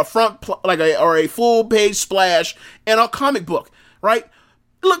or a or a full page splash in a comic book, right?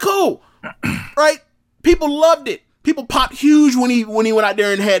 It looked cool, right? People loved it. People popped huge when he went out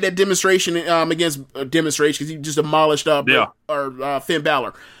there and had that demonstration against because he just demolished Finn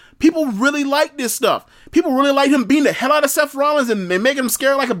Balor. People really liked this stuff. People really liked him beating the hell out of Seth Rollins and making him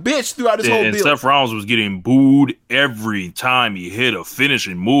scared like a bitch throughout this whole deal. And Seth Rollins was getting booed every time he hit a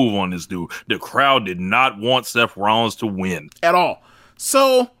finishing move on this dude. The crowd did not want Seth Rollins to win. At all.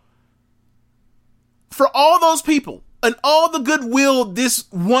 So, for all those people and all the goodwill this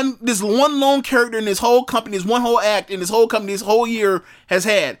one lone character in this whole company, this one whole act in this whole company, this whole year has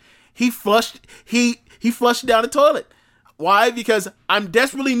had, he flushed down the toilet. Why? Because I'm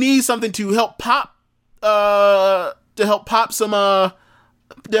desperately need something to help pop to help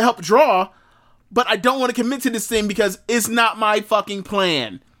draw, but I don't want to commit to this thing because it's not my fucking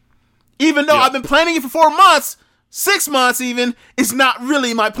plan. Even though I've been planning it for 4 months, 6 months even, it's not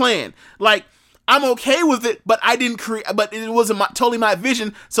really my plan. Like, I'm okay with it, but I didn't create, but it wasn't totally my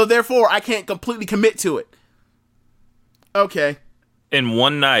vision, so therefore I can't completely commit to it. Okay. In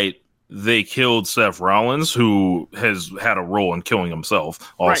one night, they killed Seth Rollins, who has had a role in killing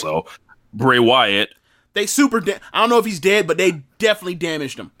himself also. Right. Bray Wyatt. They I don't know if he's dead, but they definitely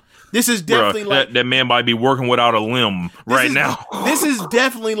damaged him. This is definitely that man might be working without a limb now. This is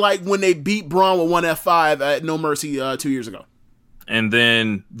definitely like when they beat Braun with one F5 at No Mercy 2 years ago. And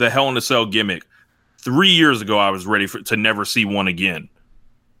then the Hell in a Cell gimmick. 3 years ago, I was ready to never see one again.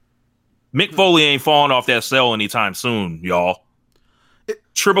 Mick Foley ain't falling off that cell anytime soon, y'all.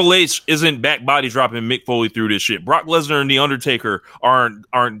 Triple H isn't back body dropping Mick Foley through this shit. Brock Lesnar and The Undertaker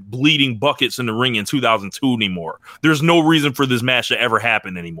aren't bleeding buckets in the ring in 2002 anymore. There's no reason for this match to ever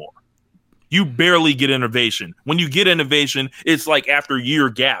happen anymore. You barely get innovation. When you get innovation, it's like after year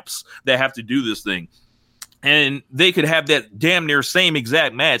gaps that have to do this thing. And they could have that damn near same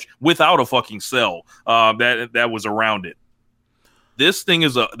exact match without a fucking cell that was around it. This thing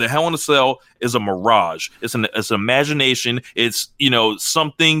is the Hell in a Cell is a mirage. It's an imagination. It's,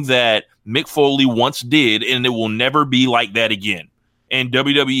 something that Mick Foley once did, and it will never be like that again. And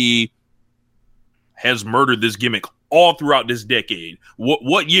WWE has murdered this gimmick all throughout this decade.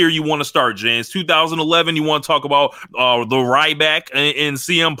 What year you want to start, James? 2011. You want to talk about the Ryback and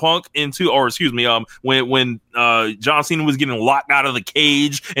CM Punk when John Cena was getting locked out of the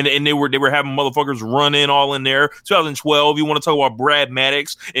cage and they were having motherfuckers run in all in there. 2012. You want to talk about Brad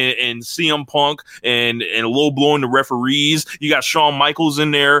Maddox and CM Punk and low blowing the referees. You got Shawn Michaels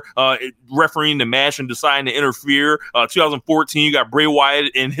in there refereeing the match and deciding to interfere. 2014. You got Bray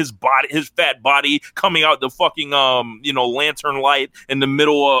Wyatt and his fat body coming out the fucking lantern light in the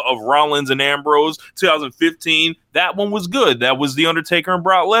middle of Rollins and Ambrose. 2015, that one was good. That was The Undertaker and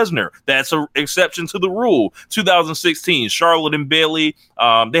Brock Lesnar. That's an exception to the rule. 2016, Charlotte and Bayley.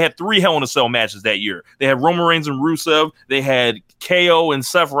 They had 3 Hell in a Cell matches that year. They had Roman Reigns and Rusev. They had KO and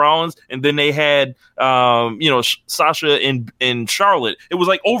Seth Rollins, and then they had Sasha and Charlotte. It was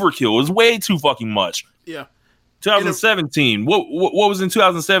like overkill. It was way too fucking much. Yeah. 2017. What was in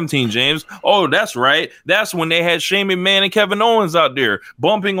 2017, James? Oh, that's right. That's when they had Shane McMahon and Kevin Owens out there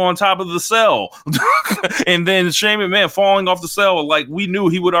bumping on top of the cell. And then Shane McMahon falling off the cell like we knew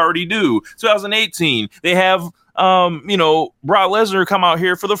he would already do. 2018, they have Brock Lesnar come out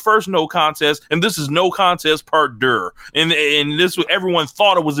here for the first no contest, and this is no contest part deux. And this, everyone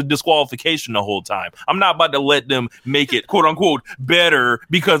thought it was a disqualification the whole time. I'm not about to let them make it quote unquote better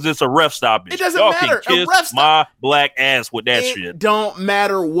because it's a ref stoppage. It doesn't Y'all matter. Can kiss my black ass with that shit. Don't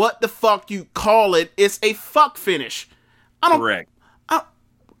matter what the fuck you call it. It's a fuck finish. Correct.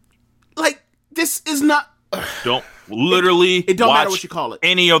 This is not. Don't literally. It don't matter what you call it.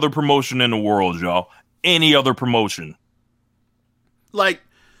 Any other promotion in the world, y'all. Any other promotion. Like,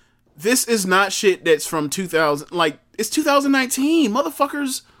 this is not shit that's from 2000. Like, it's 2019.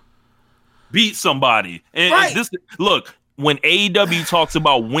 Motherfuckers. Beat somebody. And right. Look, when AEW talks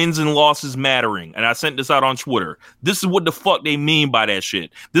about wins and losses mattering, and I sent this out on Twitter, this is what the fuck they mean by that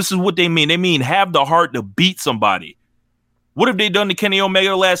shit. This is what they mean. They mean have the heart to beat somebody. What have they done to Kenny Omega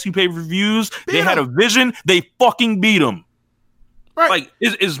the last 2 pay-per-views? They had a vision. They fucking beat him. Right. Like,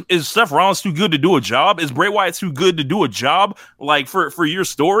 is Seth Rollins too good to do a job? Is Bray Wyatt too good to do a job? Like, for your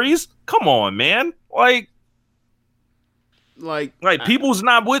stories? Come on, man. Like people's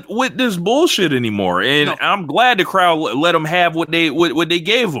not with this bullshit anymore. And no. I'm glad the crowd let them have what they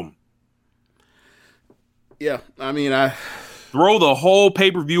gave them. Yeah, I mean, throw the whole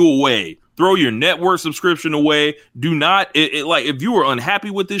pay-per-view away. Throw your network subscription away. Do not if you are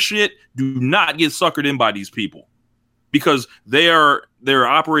unhappy with this shit, do not get suckered in by these people. Because they're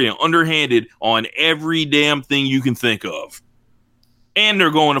operating underhanded on every damn thing you can think of. And they're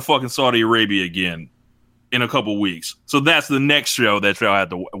going to fucking Saudi Arabia again in a couple weeks. So that's the next show that y'all have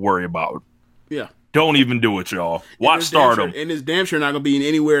to worry about. Yeah. Don't even do it, y'all. Watch Stardom. And it's damn sure not going to be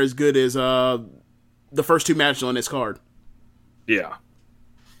anywhere as good as the first 2 matches on this card. Yeah.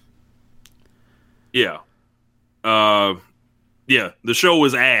 Yeah. The show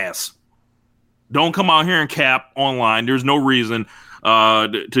was ass. Don't come out here and cap online. There's no reason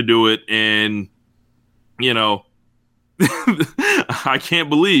to do it. And, I can't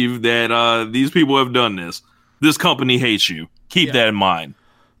believe that these people have done this. This company hates you. Keep that in mind.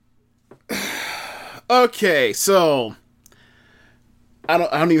 Okay, so I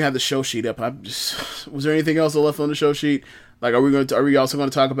don't even have the show sheet up. Was there anything else left on the show sheet? Like, are we also going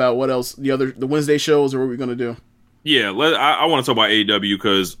to talk about what else, the Wednesday shows, or what are we going to do? Yeah, I want to talk about AEW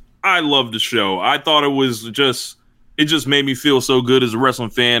because I love the show. I thought it just made me feel so good as a wrestling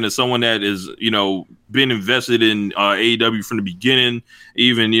fan, as someone that is, been invested in AEW from the beginning,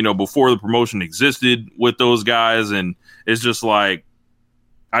 even, before the promotion existed with those guys. And it's just like,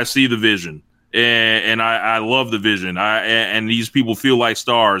 I see the vision and I love the vision. And these people feel like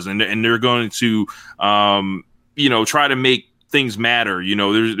stars and they're going to, try to make things matter.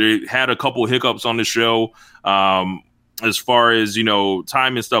 They had a couple hiccups on the show. As far as,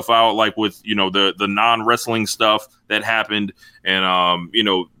 timing stuff out, like with, the non-wrestling stuff that happened. And,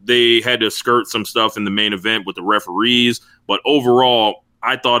 they had to skirt some stuff in the main event with the referees. But overall,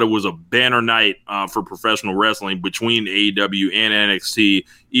 I thought it was a banner night for professional wrestling between AEW and NXT,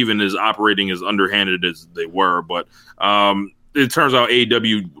 even as operating as underhanded as they were. But it turns out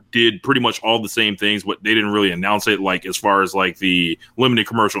AEW did pretty much all the same things, but they didn't really announce it, like as far as like the limited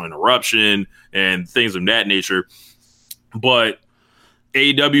commercial interruption and things of that nature. But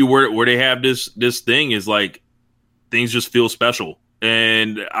AEW, where they have this thing, is like things just feel special,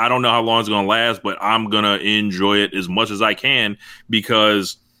 and I don't know how long it's gonna last, but I'm gonna enjoy it as much as I can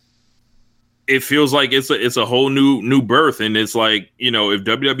because it feels like it's a whole new birth, and it's like if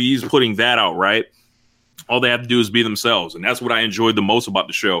WWE is putting that out right All they have to do is be themselves. And that's what I enjoyed the most about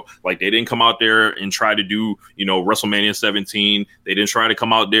the show. Like, they didn't come out there and try to do, WrestleMania 17. They didn't try to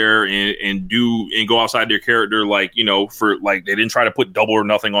come out there and go outside their character. Like, they didn't try to put Double or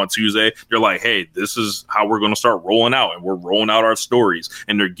Nothing on Tuesday. They're like, hey, this is how we're going to start rolling out, and we're rolling out our stories.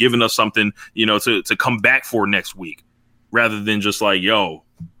 And they're giving us something, to come back for next week, rather than just like,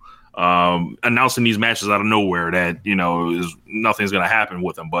 announcing these matches out of nowhere that, is nothing's going to happen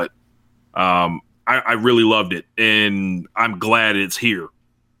with them. But, I really loved it, and I'm glad it's here.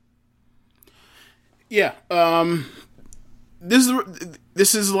 Yeah. This was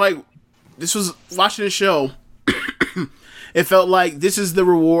watching the show. It felt like this is the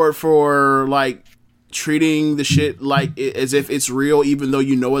reward for like treating the shit like as if it's real, even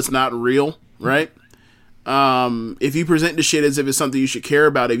though it's not real, right? If you present the shit as if it's something you should care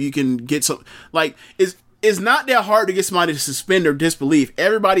about, if you can get some, like, it's not that hard to get somebody to suspend their disbelief.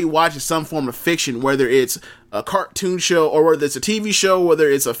 Everybody watches some form of fiction, whether it's a cartoon show or whether it's a TV show, whether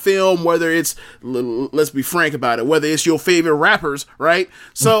it's a film, whether it's, let's be frank about it, whether it's your favorite rappers, right?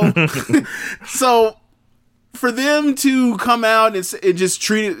 So, so for them to come out and just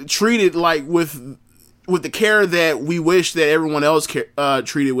treat it like with the care that we wish that everyone else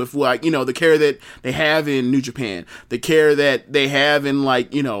treated with, like, the care that they have in New Japan, the care that they have in,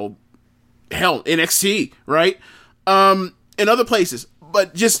 like, hell, NXT, right? And other places.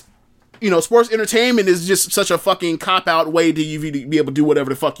 But just, sports entertainment is just such a fucking cop-out way to you be able to do whatever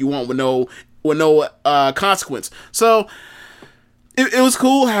the fuck you want with no consequence. So it was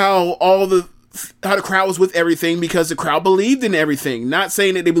cool how the crowd was with everything, because the crowd believed in everything. Not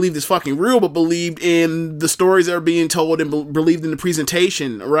saying that they believed it's fucking real, but believed in the stories that are being told and believed in the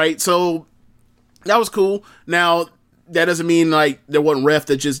presentation, right? So that was cool. Now, that doesn't mean like there wasn't ref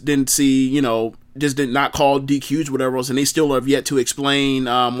that just didn't see, just did not call DQs, whatever else, and they still have yet to explain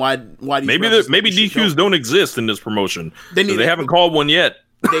why maybe DQs don't exist in this promotion. They haven't called one yet.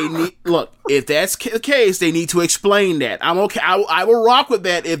 They need look. If that's the case, they need to explain that. I'm okay. I will rock with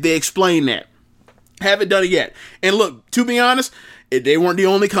that if they explain that. Haven't done it yet. And look, to be honest, they weren't the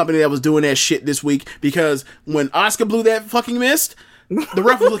only company that was doing that shit this week, because when Asuka blew that fucking mist, the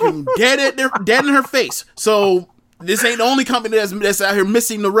ref was looking dead in her face. So this ain't the only company that's out here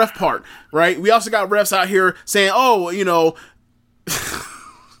missing the ref part, right? We also got refs out here saying, "Oh,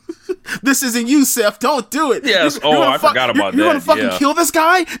 this isn't you, Seth. Don't do it." Yes. I forgot about that. You're gonna fucking kill this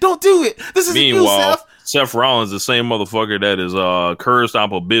guy? Don't do it. This isn't you, Seth. Seth Rollins, the same motherfucker that is curb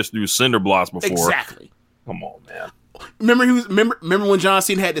stomp a bitch through cinder blocks before. Exactly. Come on, man. Remember when John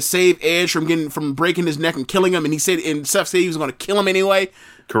Cena had to save Edge from breaking his neck and killing him, and Seth said he was going to kill him anyway.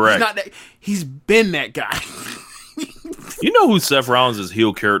 Correct. He's been that guy. You know who Seth Rollins'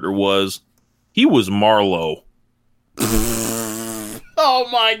 heel character was? He was Marlowe. Oh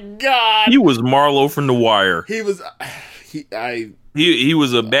my god! He was Marlowe from The Wire. He was. He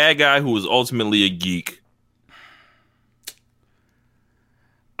was a bad guy who was ultimately a geek.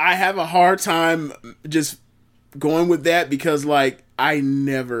 I have a hard time just going with that, because like I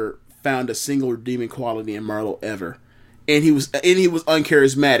never found a single redeeming quality in Marlowe ever. And he was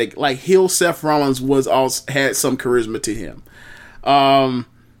uncharismatic. Like, heel Seth Rollins had some charisma to him.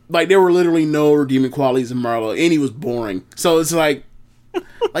 Like, there were literally no redeeming qualities in Marlowe, and he was boring. So it's like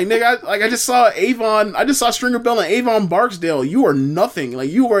nigga, I just saw Stringer Bell and Avon Barksdale. You are nothing.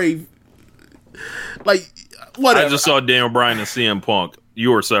 Like, you are whatever. I just saw Daniel Bryan and CM Punk.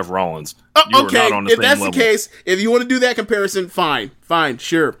 You are Seth Rollins. Okay, if that's the case, if you want to do that comparison, fine,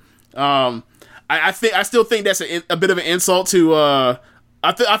 sure. I still think that's a bit of an insult to. I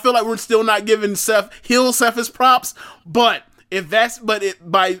feel like we're still not giving Seth his props, but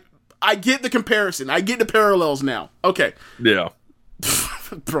I get the comparison. I get the parallels now. Okay. Yeah.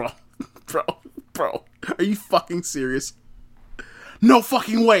 Bro, are you fucking serious? No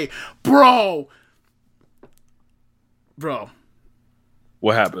fucking way, bro.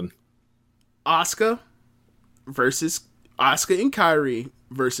 What happened? Asuka and Kairi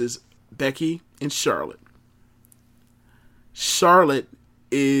versus Becky and Charlotte. Charlotte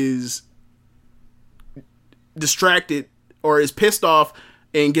is distracted or is pissed off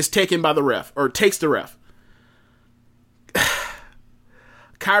and gets taken by the ref, or takes the ref.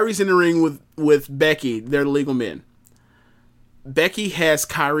 Kairi's in the ring with Becky. They're the legal men. Becky has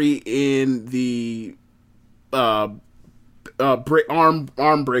Kairi in the arm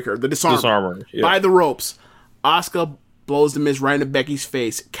breaker, the disarmer. Yeah. By the ropes. Asuka blows the miss right into Becky's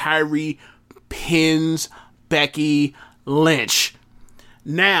face. Kairi pins Becky Lynch.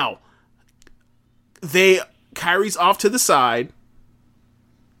 Now, Kairi's off to the side.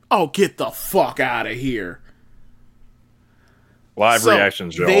 Oh, get the fuck out of here. Live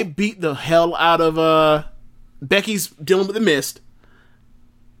reactions, Joe. They beat the hell out of Becky's dealing with the mist.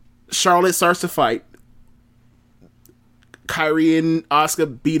 Charlotte starts to fight. Kyrie and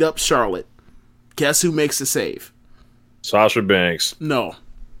Asuka beat up Charlotte. Guess who makes the save? Sasha Banks. No.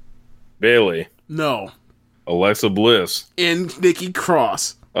 Bailey. No. Alexa Bliss. And Nikki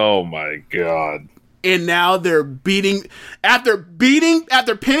Cross. Oh my god. And now they're after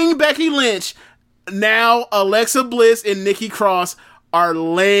pinning Becky Lynch, now Alexa Bliss and Nikki Cross are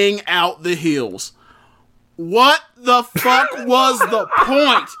laying out the heels. What the fuck was the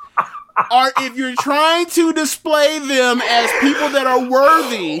point? Or if you're trying to display them as people that are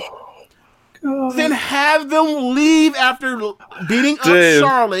worthy, then have them leave after beating up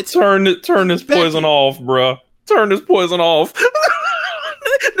Charlotte. Turn this poison off, bruh. Turn this poison off.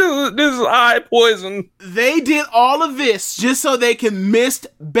 This is eye poison. They did all of this just so they can miss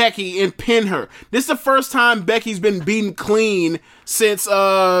Becky and pin her. This is the first time Becky's been beaten clean since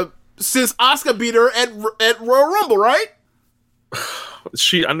Asuka beat her at Royal Rumble, right?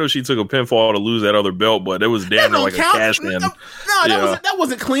 I know she took a pinfall to lose that other belt, but it was damn near like a cash in. No, that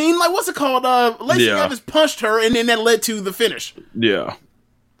wasn't clean. Like, what's it called? Lacey Evans punched her, and then that led to the finish. Yeah,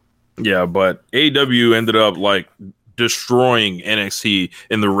 but AEW ended up like destroying NXT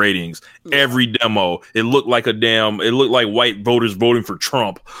in the ratings. Every demo, it looked like white voters voting for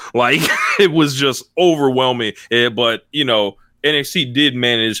Trump. Like, it was just overwhelming. But NXT did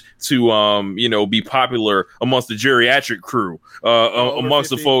manage to, be popular amongst the geriatric crew,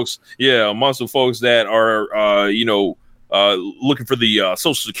 amongst 50. amongst the folks that are, looking for the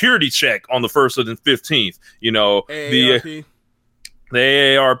Social Security check on the 1st and 15th. AARP. The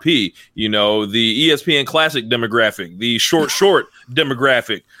AARP, the ESPN Classic demographic, the short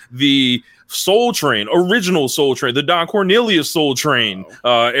demographic, the Soul Train, original Soul Train, the Don Cornelius Soul Train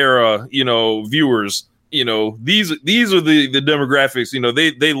era, viewers. These are the demographics.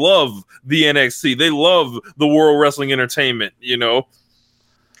 They love the NXT. They love the World Wrestling Entertainment.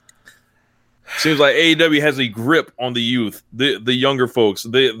 Seems like AEW has a grip on the youth, the younger folks,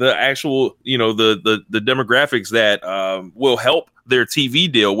 the actual the demographics that will help their TV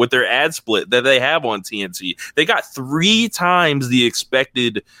deal with their ad split that they have on TNT. They got 3 times the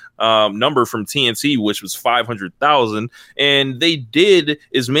expected number from TNT, which was 500,000, and they did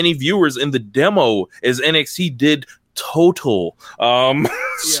as many viewers in the demo as NXT did total.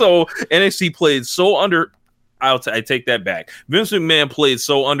 So NXT played so I take that back. Vince McMahon played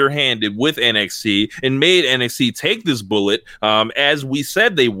so underhanded with NXT and made NXT take this bullet, as we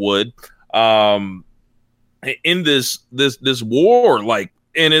said they would, in this war.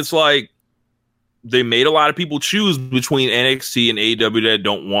 And it's like they made a lot of people choose between NXT and AEW that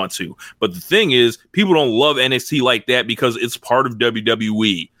don't want to. But the thing is, people don't love NXT like that because it's part of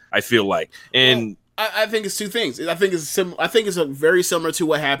WWE. I feel like, and. I think it's 2 things. I think it's very similar to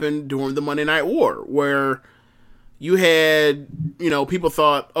what happened during the Monday Night War, where you had, people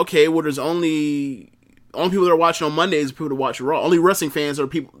thought, okay, well, there's only people that are watching on Mondays are people that watch Raw. Only wrestling fans are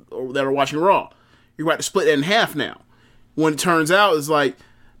people that are watching Raw. You're about to split that in half now. When it turns out, it's like,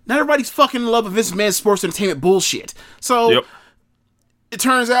 not everybody's fucking in love with Vince McMahon's sports entertainment bullshit. So, It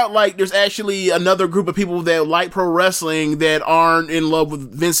turns out like there's actually another group of people that like pro wrestling that aren't in love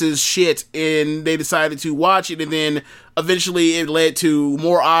with Vince's shit, and they decided to watch it, and then eventually it led to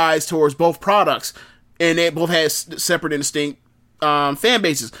more eyes towards both products, and they both had separate and distinct fan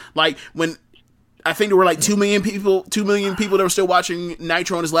bases. Like when I think there were like 2 million people that were still watching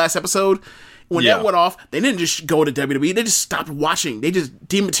Nitro in his last episode. When that went off, they didn't just go to WWE. They just stopped watching. They just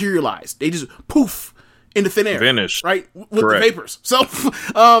dematerialized. They just poof into thin air. Vanished. Right? With the vapors. So,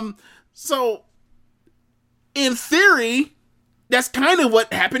 so in theory, that's kind of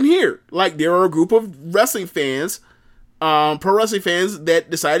what happened here. Like, there are a group of wrestling fans, pro wrestling fans, that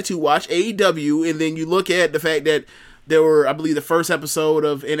decided to watch AEW, and then you look at the fact that there were, I believe, the first episode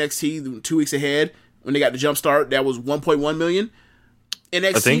of NXT 2 weeks ahead, when they got the jump start, that was 1.1 million.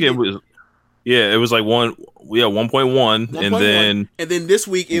 NXT, I think it was... Yeah, it was like 1.1, and then this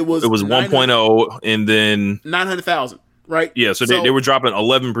week it was 1.0, and then 900,000, right? Yeah, so they were dropping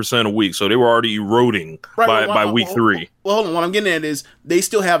 11% a week, so they were already eroding by week 3. Well, hold on, what I'm getting at is they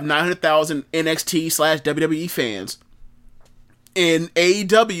still have 900,000 NXT/WWE fans, and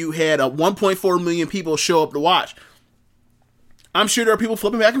AEW had 1.4 million people show up to watch. I'm sure there are people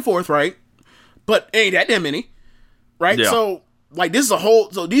flipping back and forth, right? But ain't that damn many, right? Yeah. So. Like, this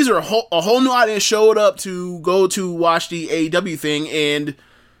is these are a whole new audience showed up to go to watch the AEW thing, and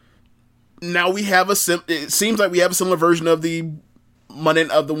now we have it seems like we have a similar version of we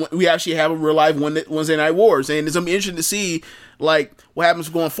actually have a real live Wednesday Night Wars, and it's going to be interesting to see, like, what happens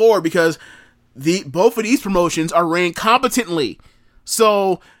going forward, because both of these promotions are ran competently.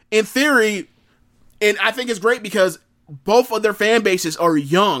 So, in theory, And I think it's great because both of their fan bases are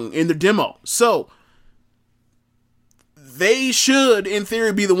young in the demo. So they should, in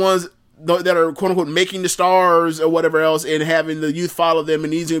theory, be the ones that are quote unquote making the stars or whatever else and having the youth follow them.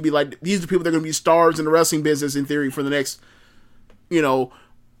 And these are going to be like, these are the people that are going to be stars in the wrestling business in theory for the next,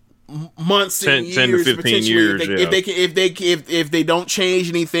 months 10 and years, to 15 years. If they don't change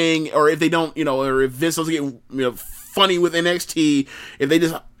anything, or if they don't, or if Vince doesn't get, funny with NXT, if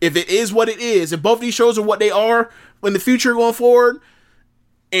it is what it is, if both these shows are what they are in the future going forward,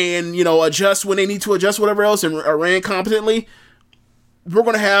 and adjust when they need to adjust, whatever else, and are ran competently, we're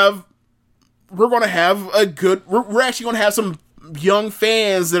gonna have a good. We're actually gonna have some young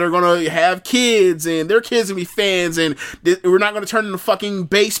fans that are gonna have kids, and their kids gonna be fans, and we're not gonna turn into fucking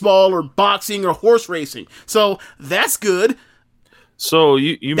baseball or boxing or horse racing. So that's good. So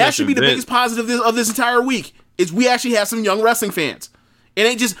you that should be the biggest positive of this entire week. Is we actually have some young wrestling fans. It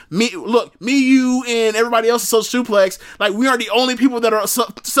ain't just me. Look, me, you, and everybody else at Social Suplex. Like, we are the only people that are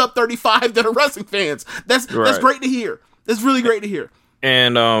sub 35 that are wrestling fans. That's great to hear. That's really great to hear.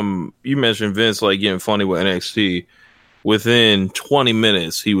 And you mentioned Vince like getting funny with NXT. Within 20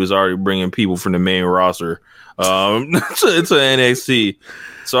 minutes, he was already bringing people from the main roster to NXT.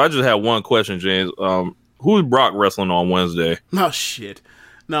 So I just had one question, James. Who is Brock wrestling on Wednesday? Oh shit.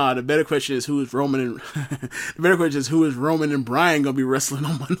 No, the better question is who is Roman and Bryan gonna be wrestling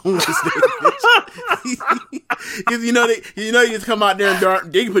on Wednesday? Because you just come out there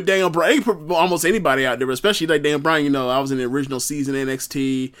and they can put Daniel Bryan, they can put almost anybody out there, but especially like Daniel Bryan. I was in the original season of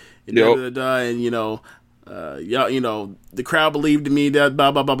NXT, and the crowd believed in me. That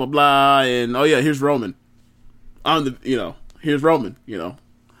blah blah blah blah blah, and here's Roman. Here's Roman.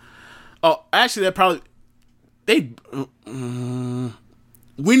 Oh, actually, that probably they.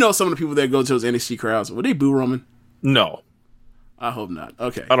 We know some of the people that go to those NXT crowds. Would they boo Roman? No. I hope not.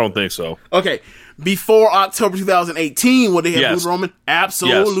 Okay. I don't think so. Okay. Before October 2018, would they have booed Roman?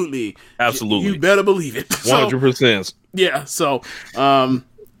 Absolutely. Yes. Absolutely. You better believe it. 100%. Yeah. So,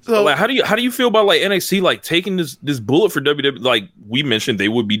 like, how do you feel about like NXT like taking this bullet for WWE? Like we mentioned, they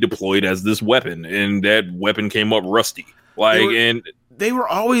would be deployed as this weapon, and that weapon came up rusty. They were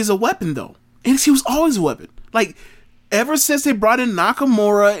always a weapon, though. NXT was always a weapon. Like, ever since they brought in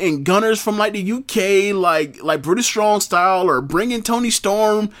Nakamura and Gunners from like the UK, like British Strong Style, or bringing Tony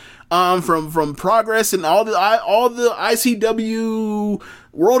Storm from Progress and all the ICW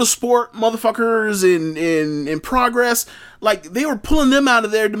World of Sport motherfuckers in Progress, like they were pulling them out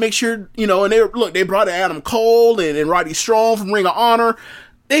of there to make sure, and they brought in Adam Cole and Roddy Strong from Ring of Honor.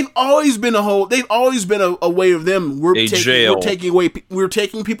 They've always been a way of them. We're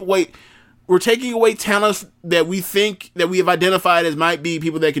taking away talents that we think that we have identified as might be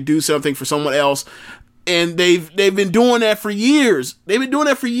people that could do something for someone else, and they've been doing that for years. They've been doing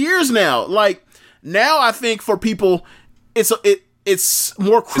that for years now. Like now, I think for people, it's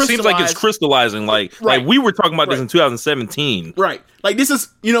more crystallized. It seems like it's crystallizing. Like we were talking about this in 2017. Right. Like this is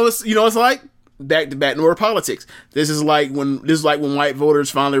it's like back to back North politics. This is like when white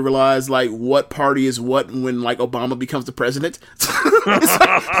voters finally realize like what party is what when like Obama becomes the president.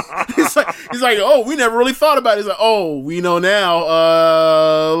 it's like oh, we never really thought about it. It's like, oh, we know now.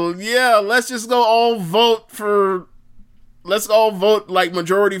 Let's just go all vote like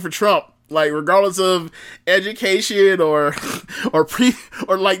majority for Trump. Like regardless of education or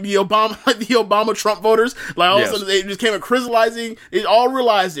like the Obama Trump voters, like all of a sudden they just came crystallizing. They all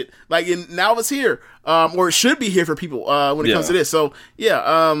realized it. Like and now it's here, or it should be here for people when it comes to this. So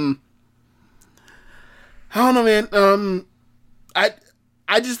I don't know, man. I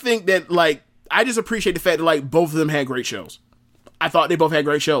just think that like I just appreciate the fact that like both of them had great shows. I thought they both had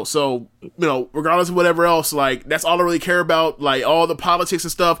great shows. So, regardless of whatever else, like, that's all I really care about. Like, all the politics and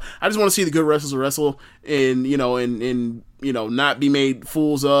stuff. I just want to see the good wrestlers wrestle and, not be made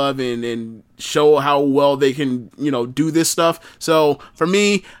fools of and show how well they can, do this stuff. So, for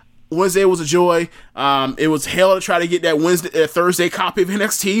me, Wednesday was a joy. It was hell to try to get that Thursday copy of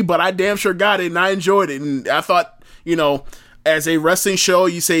NXT, but I damn sure got it and I enjoyed it. And I thought, as a wrestling show,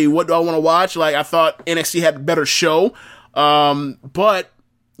 you say, what do I want to watch? Like, I thought NXT had a better show. But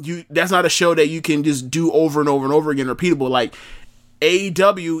that's not a show that you can just do over and over and over again, repeatable. Like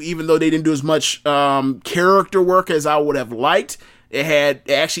AEW, even though they didn't do as much character work as I would have liked,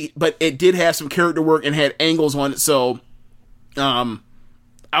 but it did have some character work and had angles on it. So,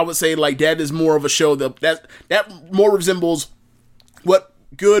 I would say like that is more of a show that more resembles what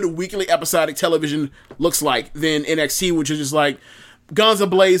good weekly episodic television looks like than NXT, which is just like guns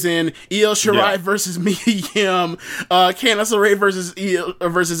a-blazing, Io Shirai versus Mia Yim, Candice LeRae versus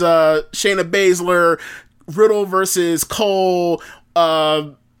Shayna Baszler, Riddle versus Cole,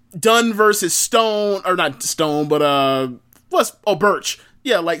 Dunn versus Stone, or not Stone, but Birch.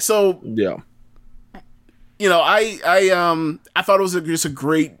 Yeah, like, so. Yeah. You know, I thought it was just a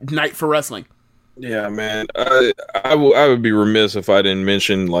great night for wrestling. Yeah, man. I would be remiss if I didn't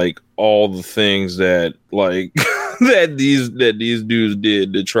mention like all the things that like that these dudes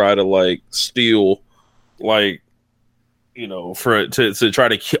did to try to like steal, like, you know, to try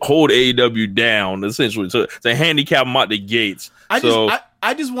to hold AEW down, essentially to handicap them out the gates. I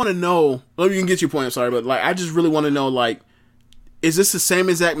just want to know. Well, you can get your point. I'm sorry, but like, I just really want to know, like, is this the same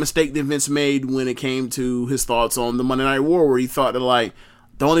exact mistake that Vince made when it came to his thoughts on the Monday Night War, where he thought that like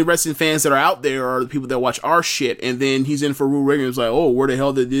the only wrestling fans that are out there are the people that watch our shit, and then he's in for Rule Reagan. It's like, oh, where the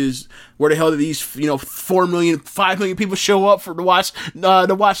hell did these 4 million, 5 million people show up to watch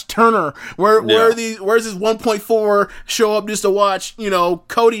Turner? Where's this 1.4 show up just to watch, you know,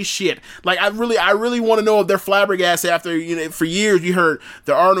 Cody's shit? Like, I really want to know if they're flabbergasted after, you know, for years you heard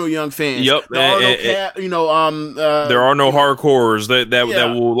there are no young fans. Yep. There are no hardcores that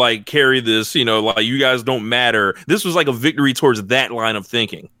will like carry this, you know, like, you guys don't matter. This was like a victory towards that line of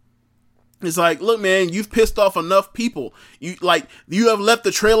thinking. It's like, look, man, you've pissed off enough people. You have left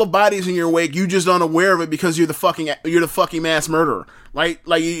the trail of bodies in your wake. You just unaware of it because you're the fucking mass murderer. Like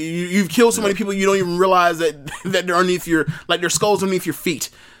you've killed so many people you don't even realize that they're underneath their skulls underneath your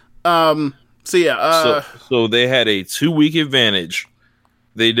feet. So they had a 2-week advantage.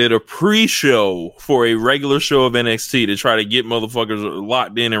 They did a pre-show for a regular show of NXT to try to get motherfuckers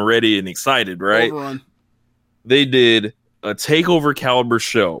locked in and ready and excited, right? Overrun. They did a takeover caliber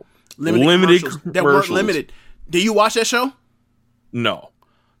show. Limited commercials that weren't limited. Did you watch that show? No.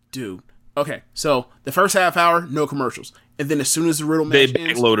 Dude. Okay, so the first half hour, no commercials. And then as soon as the Riddle match ends... They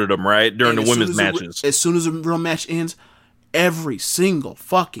backloaded them, right? During the women's matches. As soon as the Riddle match ends, every single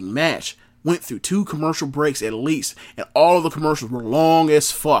fucking match went through 2 commercial breaks at least. And all of the commercials were long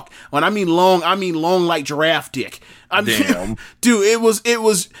as fuck. When I mean long like giraffe dick. Damn. Dude, it was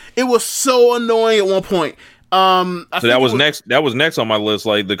so annoying at one point. So that was next. That was next on my list.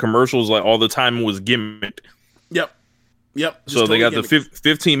 Like, the commercials, like, all the time was gimmicked. Yep. So they got the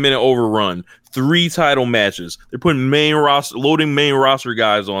 15-minute overrun, 3 title matches. They're putting loading main roster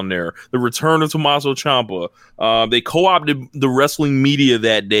guys on there. The return of Tommaso Ciampa. They co-opted the wrestling media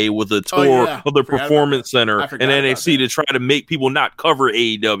that day with a tour of the Performance Center and NXT to try to make people not cover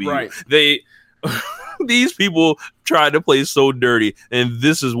AEW. Right. These people tried to play so dirty, and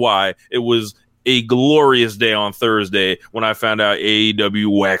this is why it was a glorious day on Thursday when I found out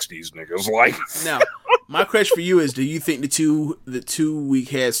AEW waxed these niggas. Like, now, my question for you is: do you think the 2-week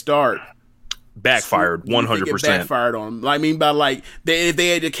head start backfired 100%? Backfired on them. I mean, by like, if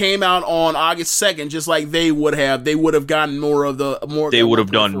they had came out on August 2nd, just like they would have gotten more. They would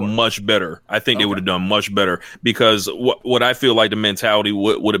have done much better. I think they would have done much better, because what I feel like the mentality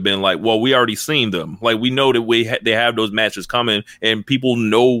would have been like, well, we already seen them. Like, we know that they have those matches coming, and people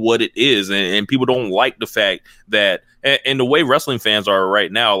know what it is, and people don't like the fact that, and the way wrestling fans are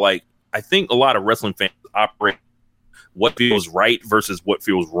right now, like, I think a lot of wrestling fans operate what feels right versus what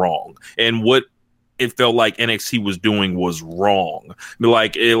feels wrong, and what it felt like NXT was doing was wrong.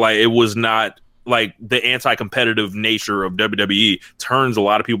 Like it was not, like, the anti-competitive nature of WWE turns a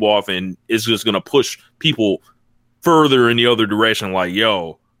lot of people off, and it's just going to push people further in the other direction. Like,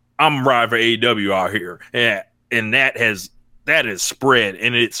 yo, I'm riding for AEW out here, and that has spread,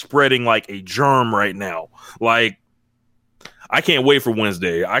 and it's spreading like a germ right now. Like, I can't wait for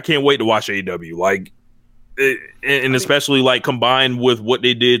Wednesday. I can't wait to watch AEW. Like. And especially, like, combined with what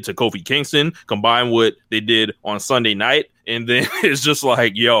they did to Kofi Kingston, combined what they did on Sunday night, and then it's just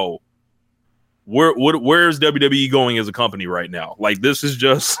like, yo, where's WWE going as a company right now? Like, this is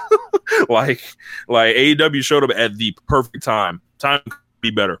just like AEW showed up at the perfect time. Time could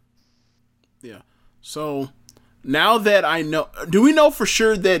be better. Yeah. So now that I know, do we know for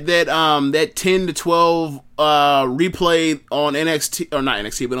sure that 10 to 12 replay on NXT, or not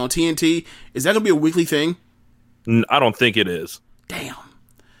NXT, but on TNT, is that gonna be a weekly thing? I don't think it is. Damn.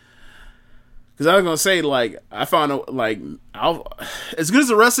 Because I was gonna say, like, I found out, like, as good as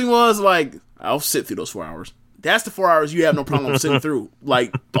the wrestling was, like, I'll sit through those 4 hours. That's the 4 hours you have no problem sitting through.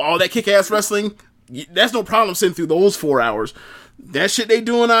 Like, all that kick-ass wrestling, that's no problem sitting through those 4 hours. That shit they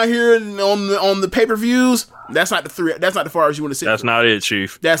doing out here on the pay-per-views, that's not the 4 hours you want to sit through. That's not it,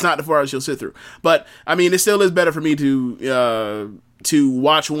 Chief. That's not the 4 hours you'll sit through. But, I mean, it still is better for me to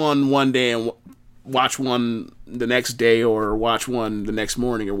watch one day and watch one the next day, or watch one the next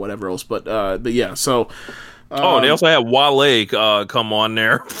morning, or whatever else. But yeah, so. They also had Wale come on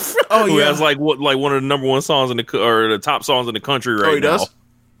there. Who has like one of the number one songs or the top songs in the country right now. He does?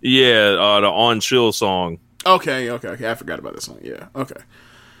 Yeah, the On Chill song. Okay. I forgot about this song. Yeah. Okay.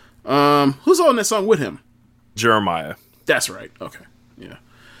 Who's on that song with him? Jeremiah. That's right. Okay. Yeah.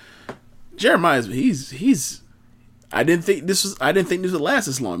 Jeremiah, he's. I didn't think this would last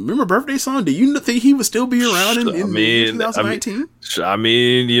this long. Remember Birthday Song? Do you think he would still be around in 2019? I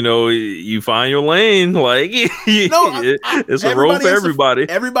mean, you find your lane. Like, it's a role for everybody.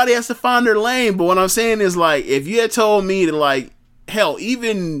 Everybody has to find their lane. But what I'm saying is, like, if you had told me that, like, hell,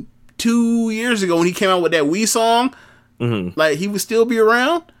 even 2 years ago when he came out with that We song, like, he would still be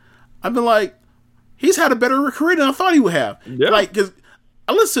around, I've been like, he's had a better career than I thought he would have. Yeah. Like, because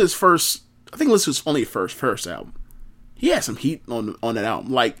I listened to his first, I think I listened to his only first album. He had some heat on that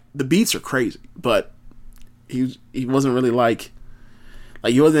album. Like, the beats are crazy, but he wasn't really like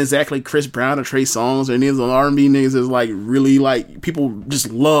he wasn't exactly Chris Brown or Trey Songz or any of those R&B niggas that's like really like people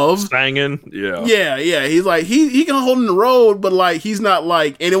just love banging. Yeah. Yeah. He's like he can hold in the road, but like he's not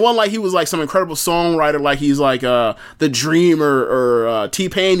like, and it wasn't like he was like some incredible songwriter like he's like The Dream or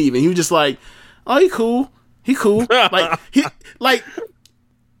T-Pain even. He was just like, oh, he cool. Like he like.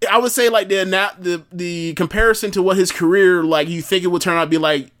 I would say like the comparison to what his career like you think it would turn out to be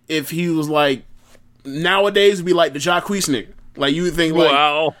like if he was like nowadays would be like the Jacquees nigga. Like you would think like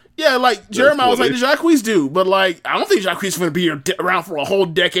yeah, like Jeremiah was like the Jacquees dude, but like I don't think Jacquees is gonna be around for a whole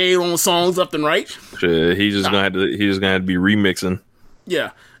decade on songs left and right. Shit, he's just gonna have to be remixing. Yeah.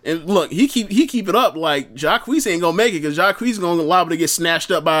 And look, he keep it up. Like Jacquees ain't gonna make it because Jacquees gonna liable to get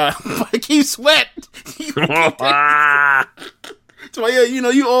snatched up by Keith Sweat. So yeah, you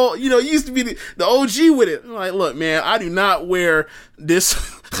used to be the OG with it. I'm like, look, man, I do not wear this.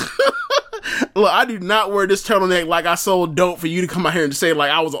 Look, I do not wear this turtleneck like I sold dope for you to come out here and say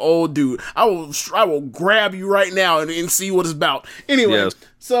like I was an old dude. I will grab you right now and see what it's about. Anyway, yes.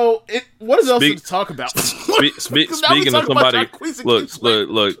 So what is else to talk about? Speaking of somebody,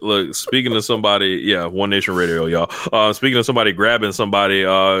 look. Speaking of somebody, yeah, One Nation Radio, y'all. Speaking of somebody grabbing somebody,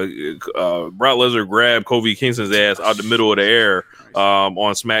 Brock Lesnar grabbed Kofi Kingston's ass out the middle of the air on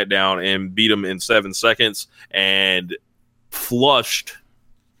SmackDown and beat him in 7 seconds and flushed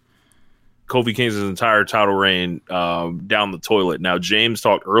Kofi Kingston's entire title reign down the toilet. Now, James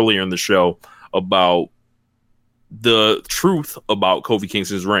talked earlier in the show about the truth about Kofi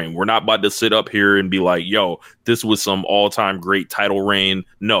Kingston's reign. We're not about to sit up here and be like, yo, this was some all-time great title reign.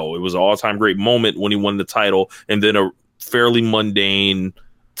 No, it was an all-time great moment when he won the title and then a fairly mundane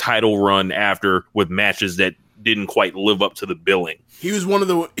title run after with matches that didn't quite live up to the billing. He was one of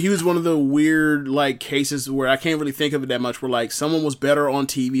the weird like cases where I can't really think of it that much where like someone was better on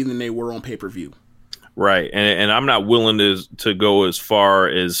TV than they were on pay-per-view. Right. And I'm not willing to go as far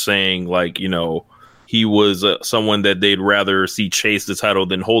as saying like, he was someone that they'd rather see chase the title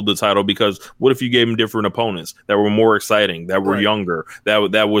than hold the title, because what if you gave him different opponents that were more exciting, that were younger,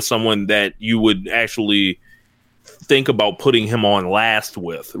 that was someone that you would actually think about putting him on last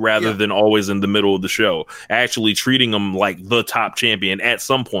with rather than always in the middle of the show, actually treating him like the top champion at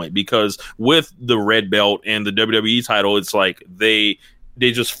some point, because with the red belt and the WWE title, it's like they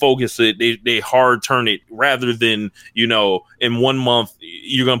just focus it. They hard turn it rather than, in 1 month,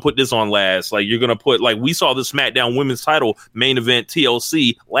 you're going to put this on last. Like you're going to put, like we saw the SmackDown women's title main event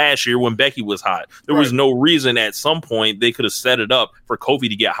TLC last year when Becky was hot. There was no reason at some point they could have set it up for Kofi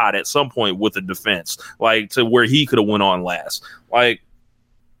to get hot at some point with a defense, like to where he could have went on last. Like,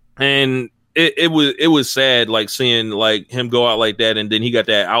 and it was sad, like seeing like him go out like that. And then he got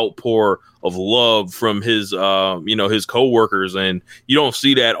that outpour of love from his his coworkers, and you don't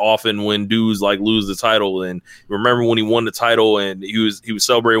see that often when dudes like lose the title. And remember when he won the title and he was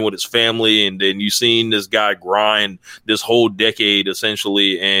celebrating with his family, and then you seen this guy grind this whole decade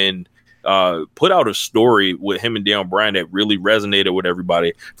essentially and put out a story with him and Daniel Bryan that really resonated with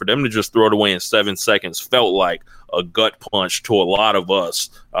everybody. For them to just throw it away in 7 seconds felt like a gut punch to a lot of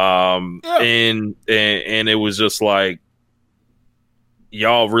us. And it was just like,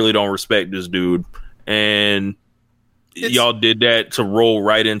 y'all really don't respect this dude, and y'all did that to roll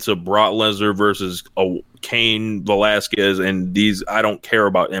right into Brock Lesnar versus Cain Velasquez. And I don't care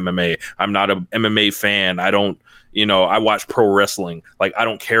about MMA. I'm not an MMA fan. I don't. I watch pro wrestling. Like, I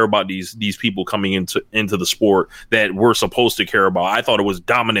don't care about these people coming into the sport that we're supposed to care about. I thought it was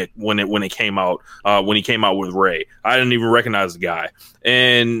Dominic when it came out, when he came out with Ray. I didn't even recognize the guy.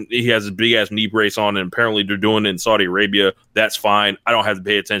 And he has a big ass knee brace on, and apparently they're doing it in Saudi Arabia. That's fine. I don't have to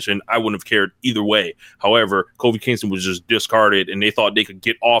pay attention. I wouldn't have cared either way. However, Kofi Kingston was just discarded, and they thought they could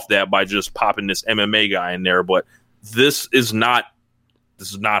get off that by just popping this MMA guy in there. But this is not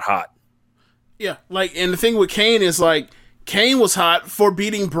hot. Yeah, like, and the thing with Kane is, like, Kane was hot for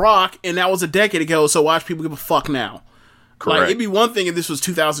beating Brock, and that was a decade ago, so watch people give a fuck now. Correct. Like, it'd be one thing if this was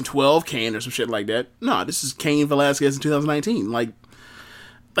 2012 Kane or some shit like that. No, this is Cain Velasquez in 2019. Like,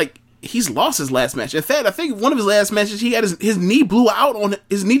 like he's lost his last match. In fact, I think one of his last matches he had his knee blew out on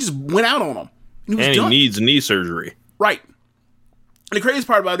his knee just went out on him. And he needs knee surgery. Right. And the crazy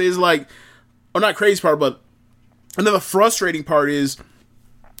part about it is like, or not crazy part, but another frustrating part is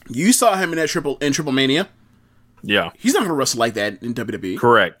you saw him in that Triple Mania. Yeah. He's not going to wrestle like that in WWE.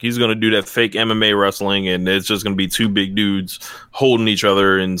 Correct. He's going to do that fake MMA wrestling, and it's just going to be two big dudes holding each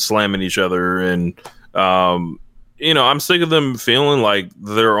other and slamming each other. And, I'm sick of them feeling like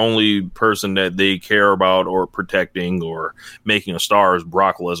their only person that they care about or protecting or making a star is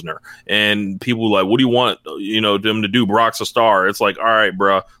Brock Lesnar. And people like, what do you want, them to do? Brock's a star. It's like, all right,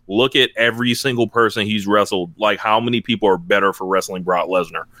 bro, look at every single person he's wrestled. Like, how many people are better for wrestling Brock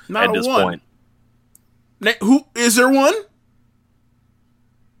Lesnar at this point? Who is there one?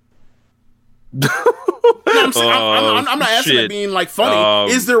 No, I'm not asking it being like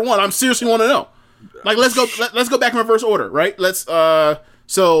funny. Is there one? I'm seriously want to know. Like, let's go back in reverse order, right?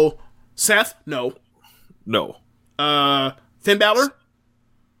 So Seth, no. Finn Balor,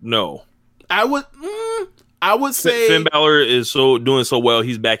 no. I would say Finn Balor is doing so well.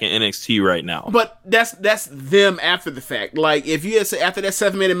 He's back in NXT right now. But that's them after the fact. Like, if you had say after that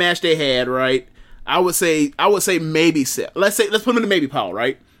 7-minute match they had, right? I would say maybe Seth. Let's put him in the maybe pile,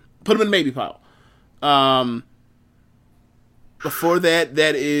 right? Put him in the maybe pile. Before that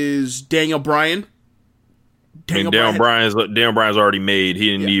is Daniel Bryan. Daniel Bryan's already made.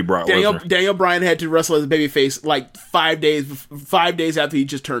 He didn't need Brock Lesnar. Daniel Bryan had to wrestle as a babyface like 5 days after he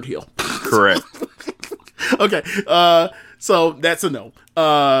just turned heel. Correct. Okay. So that's a no.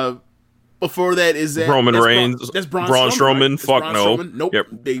 Before that is that Roman Reigns. That's Braun Strowman. Right? Fuck Braun no. Strowman. Nope. Yep.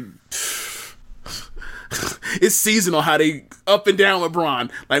 It's seasonal how they up and down with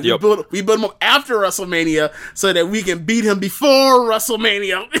Braun. Like, we build him up after WrestleMania so that we can beat him before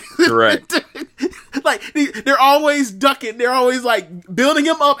WrestleMania. Correct. Like, they're always ducking. They're always like building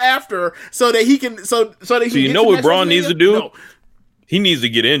him up after so that he can. So you know what Braun needs to do? No. He needs to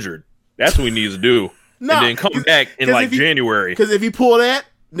get injured. That's what he needs to do. And then come back in January. Because if you pull that,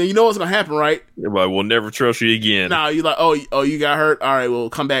 then you know what's gonna happen, right? You're like, we'll never trust you again. Nah, you're like, oh, you got hurt. All right, we'll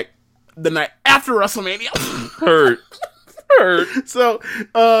come back the night after WrestleMania. Hurt. So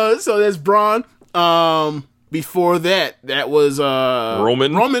that's Braun. Before that was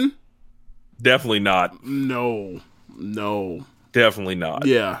Roman. Definitely not. No. Definitely not.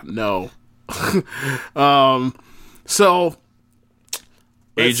 Yeah, no. So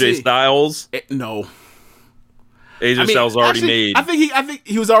AJ Styles? No. Styles already made. I think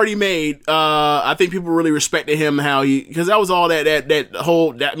he was already made. I think people really respected him because that was all that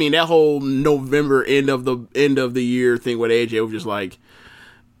whole November end of the year thing with AJ was just like,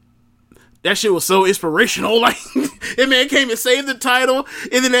 that shit was so inspirational. Like, that man came and saved the title,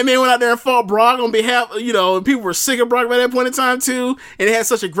 and then that man went out there and fought Brock on behalf, and people were sick of Brock by that point in time too, and it had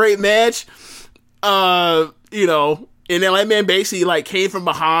such a great match. And then that man basically like came from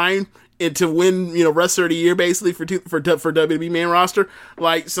behind and to win, wrestler of the year basically for WWE main roster.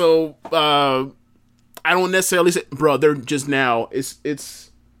 Like, so I don't necessarily say, bro, they're just now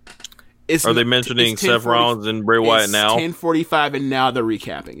it's Are they mentioning Seth Rollins and Bray Wyatt now? 10:45 and now they're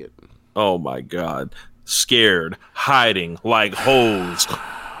recapping it. Oh my God. Scared, hiding like hoes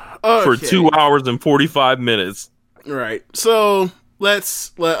for 2 hours and 45 minutes. Right. So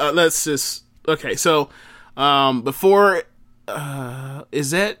let's just, okay. So, before,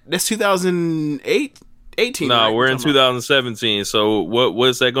 that's 2008, 18. No, right? we're in 2017. So what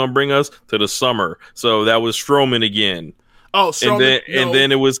is that going to bring us to the summer? So that was Strowman again. Oh, Strowman. And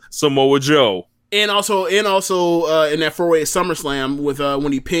then it was Samoa Joe. And also in that 4-way SummerSlam with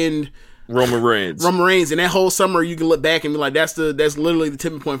when he pinned Roman Reigns, and that whole summer you can look back and be like, that's literally the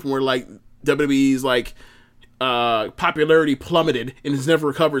tipping point from where like WWE's like popularity plummeted and has never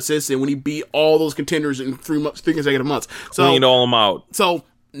recovered since then. When he beat all those contenders in 3 consecutive months, so cleaned all them out. So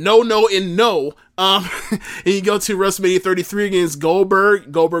no, and you go to WrestleMania 33 against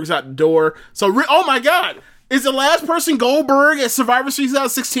Goldberg. Goldberg's out the door. So oh my God, is the last person Goldberg at Survivor Series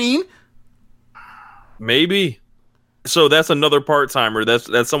 2016? Maybe. So that's another part-timer.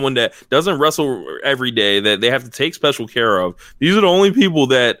 That's someone that doesn't wrestle every day, that they have to take special care of. These are the only people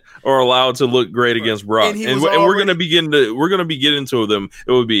that are allowed to look great against Brock. And we're going to be getting to them.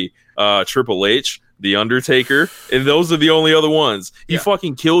 It would be Triple H, The Undertaker, and those are the only other ones. He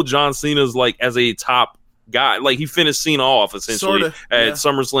fucking killed John Cena's like as a top guy. Like, he finished Cena off essentially at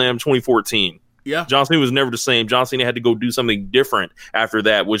SummerSlam 2014. Yeah, John Cena was never the same. John Cena had to go do something different after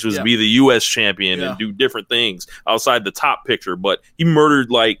that, which was be the U.S. champion and do different things outside the top picture. But he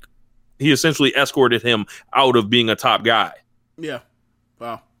he essentially escorted him out of being a top guy. Yeah.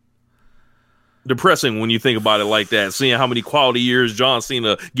 Wow. depressing when you think about it like that, seeing how many quality years John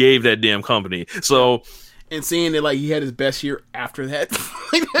Cena gave that damn company. So, and seeing that like he had his best year after that.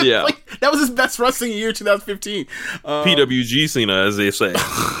 Yeah. Like, that was his best wrestling year, 2015. PWG Cena, as they say.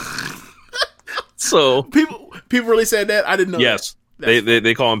 So people really said that. I didn't know. Yes,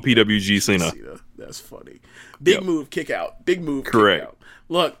 they call him PWG Cena. That's funny. Big move, kick out. Big move, correct. Kick out.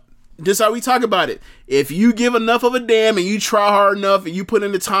 Look, this is how we talk about it. If you give enough of a damn and you try hard enough and you put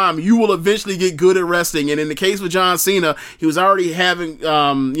in the time, you will eventually get good at wrestling. And in the case with John Cena, he was already having,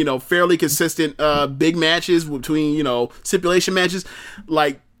 fairly consistent big matches between, stipulation matches.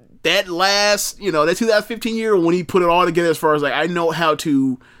 Like that last, that 2015 year when he put it all together as far as like, I know how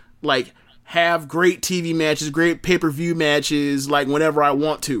to like have great TV matches, great pay-per-view matches, like whenever I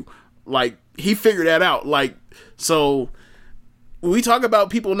want to. Like he figured that out. Like, so when we talk about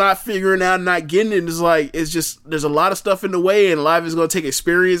people not figuring out, not getting it, it's just, there's a lot of stuff in the way, and a lot of it's going to take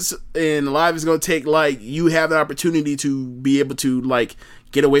experience, and a lot of it's going to take, like, you have an opportunity to be able to, like,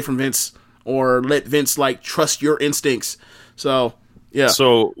 get away from Vince, or let Vince, like, trust your instincts. So, yeah.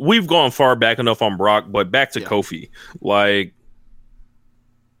 So, we've gone far back enough on Brock, but back to Kofi. Like,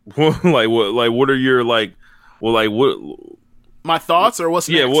 what are your, like, well, like, what... My thoughts, or what's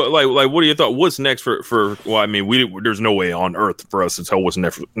next? Yeah, what are your thoughts? What's next for? Well, I mean, there's no way on earth for us to tell what's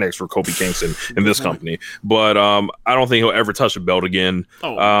next for Kofi Kingston in this company. But I don't think he'll ever touch a belt again.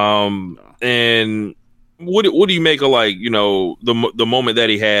 And what do you make of, like, the moment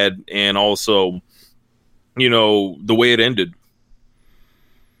that he had, and also, the way it ended?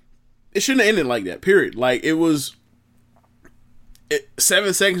 It shouldn't have ended like that. Period. Like, it was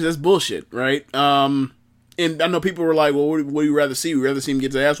 7 seconds. That's bullshit, right? And I know people were like, well, what do you rather see? Would you rather see him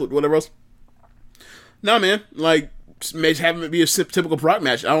get his ass with whatever else? No, man. Like, having it be a typical Brock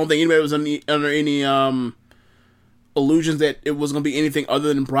match. I don't think anybody was under any illusions that it was going to be anything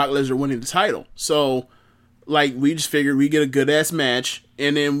other than Brock Lesnar winning the title. So, like, we just figured we get a good-ass match,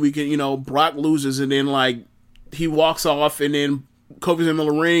 and then we can, Brock loses, and then, like, he walks off, and then Kofi's in the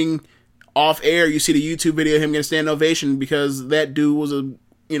ring off air. You see the YouTube video of him getting a standing ovation because that dude was a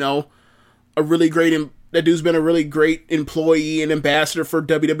really great... That dude's been a really great employee and ambassador for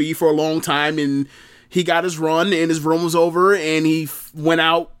WWE for a long time, and he got his run, and his run was over, and he went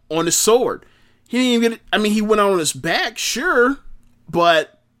out on his sword. He didn't even get... I mean, he went out on his back, sure,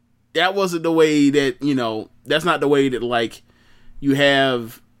 but that wasn't the way that, that's not the way that, like, you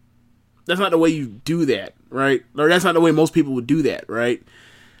have... That's not the way you do that, right? Or that's not the way most people would do that, right?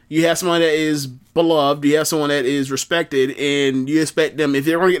 You have someone that is beloved, you have someone that is respected, and you expect them, if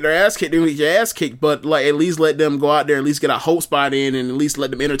they're going to get their ass kicked, they're going to get their ass kicked, but, like, at least let them go out there, at least get a hope spot in, and at least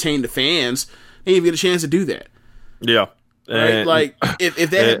let them entertain the fans. They didn't even get a chance to do that. Yeah. Right? And, like, if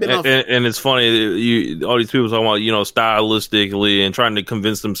that had been... And it's funny, all these people talking about, stylistically and trying to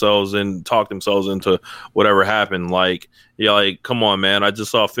convince themselves and talk themselves into whatever happened. Like, come on, man. I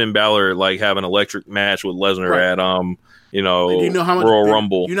just saw Finn Balor, like, have an electric match with Lesnar at, Royal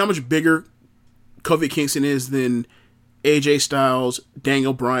Rumble. You know how much bigger Kofi Kingston is than AJ Styles,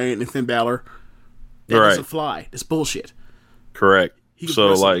 Daniel Bryan, and Finn Balor? That doesn't fly. It's bullshit. Correct.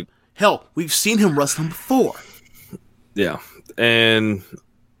 So, like... Hell, we've seen him wrestle him before. Yeah. And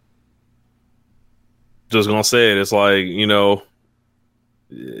just gonna say it, it's like,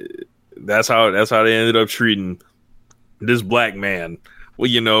 that's how they ended up treating this black man. Well,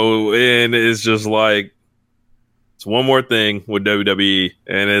 and it's just like, it's one more thing with WWE,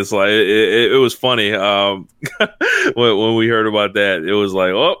 and it's like it was funny when we heard about that. It was like,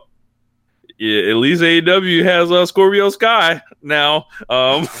 oh, yeah, at least AEW has Scorpio Sky now.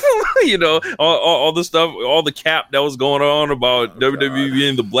 All the stuff, all the cap that was going on about WWE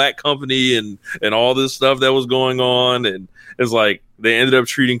being the black company, and all this stuff that was going on, and it's like they ended up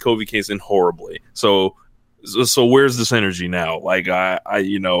treating Kofi Kingston horribly. So where's this energy now? Like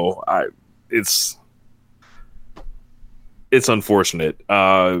it's unfortunate.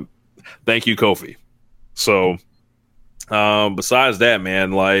 Thank you, Kofi. So, besides that,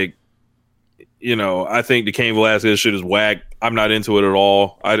 man, like, I think the Cain Velasquez shit is whack. I'm not into it at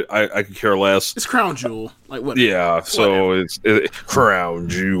all. I could care less. It's Crown Jewel. Like, what? Yeah. So it's Crown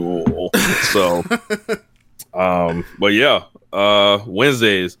Jewel. So, but yeah,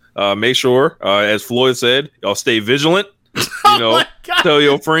 Wednesdays, make sure, as Floyd said, y'all stay vigilant. Tell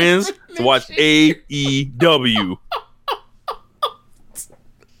your friends to watch AEW.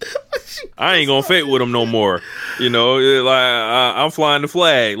 I ain't gonna fit with them no more. I'm flying the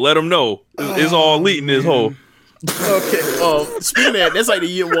flag. Let them know it's all elite in this hole. Okay. Speaking of that, that's like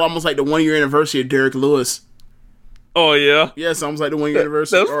almost like the 1 year anniversary of Derek Lewis. Oh yeah. Yeah, it's almost like the 1 year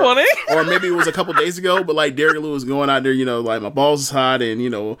anniversary. That's funny. Or maybe it was a couple days ago, but like Derek Lewis going out there, like, my balls is hot, and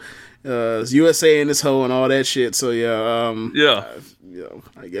USA in this hoe and all that shit. So yeah,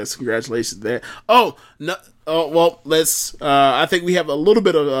 I guess congratulations there. Oh no, well let's. I think we have a little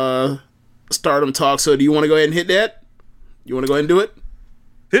bit of Stardom talk. So do you want to go ahead and hit that? You want to go ahead and do it?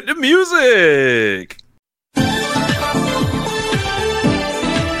 Hit the music.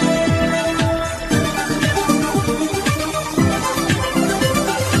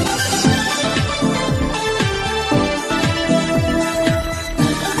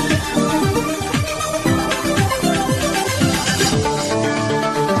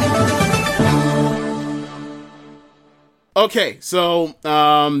 Okay, so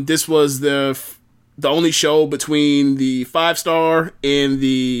this was the only show between the 5-star and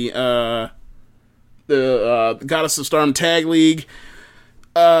the Goddess of Stardom Tag League.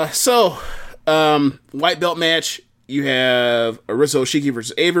 So white belt match. You have Arisa Hoshiki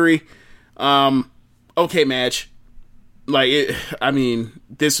versus Avery. Okay match.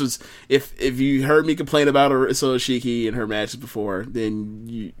 This was if you heard me complain about Arisa Hoshiki and her matches before, then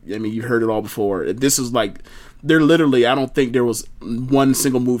you've heard it all before. This was like. There literally, I don't think there was one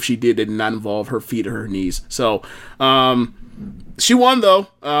single move she did that did not involve her feet or her knees. So, she won though.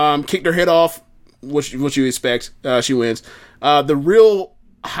 Kicked her head off, what you expect. She wins. The real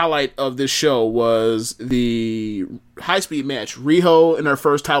highlight of this show was the high speed match. Riho in her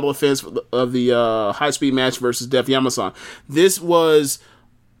first title defense of the high speed match versus Def Yamasan. This was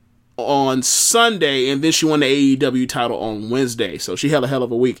on Sunday, and then she won the AEW title on Wednesday. So she had a hell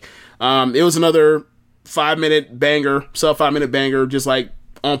of a week. It was another 5-minute banger, sub 5-minute banger, just like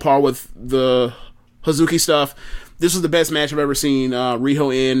on par with the Hazuki stuff. This was the best match I've ever seen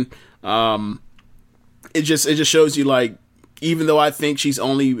Riho in. It just shows you, like, even though I think she's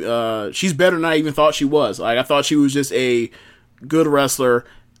better than I even thought she was. Like, I thought she was just a good wrestler.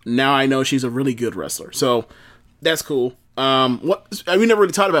 Now I know she's a really good wrestler. So that's cool. We never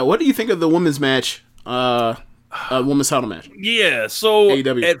really talked about, what do you think of the women's match? Women's title match. Yeah, so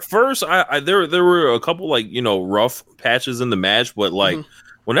AEW. At first, there were a couple rough patches in the match, but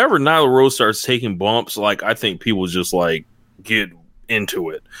whenever Nyla Rose starts taking bumps, I think people just get into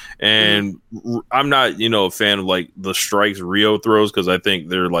it. And I'm not a fan of the strikes Rio throws, because I think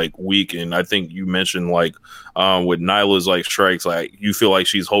they're weak. And I think you mentioned with Nyla's strikes, you feel like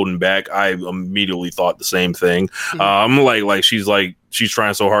she's holding back. I immediately thought the same thing. She's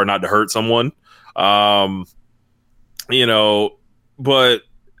trying so hard not to hurt someone. But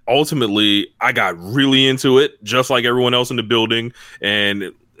ultimately I got really into it, just like everyone else in the building.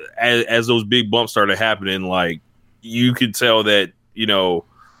 And as those big bumps started happening, you could tell that,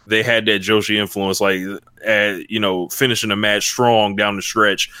 they had that Joshi influence, finishing the match strong down the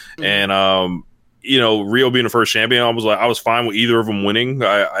stretch. And, Rio being the first champion, I was fine with either of them winning.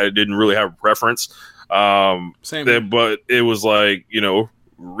 I didn't really have a preference. Same. But it was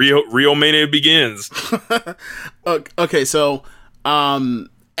Rio Mania begins. Okay, so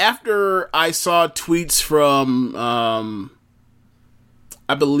after I saw tweets from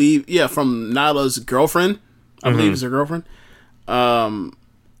I believe from Nyla's girlfriend, I believe it's her girlfriend, I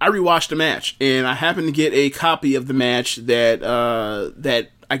rewatched the match, and I happened to get a copy of the match that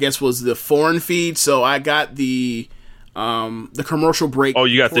I guess was the foreign feed, so I got the commercial break. Oh,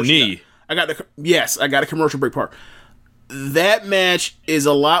 you got the knee. I got a commercial break part. That match is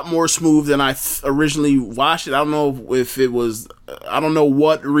a lot more smooth than I originally watched it. I don't know if it was. I don't know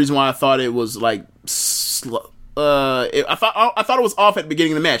what the reason why I thought it was I thought it was off at the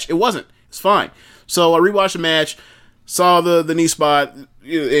beginning of the match. It wasn't. It's fine. So I rewatched the match, saw the knee spot,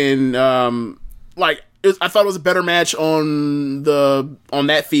 and I thought it was a better match on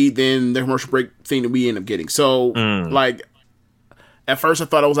that feed than the commercial break thing that we ended up getting. So at first I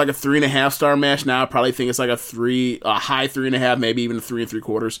thought it was a 3.5 star match. Now I probably think it's a high 3.5, maybe even a 3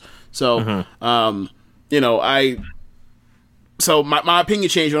 3/4. So so my opinion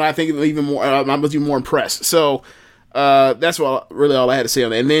changed when I think even more. I was even more impressed. So that's really all I had to say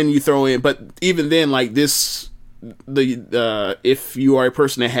on that. And then you throw in, but even then, if you are a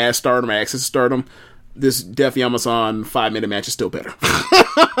person that has Stardom, access to Stardom, this Def Yamasan 5-minute match is still better.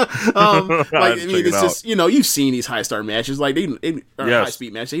 It's just, you've seen these high star matches, high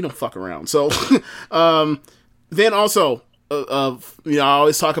speed matches. They don't fuck around. So, then also, I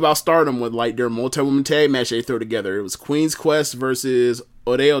always talk about Stardom with their multi-woman tag match they throw together. It was Queen's Quest versus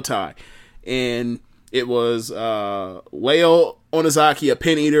Odeotai, and it was Leo Onozaki, a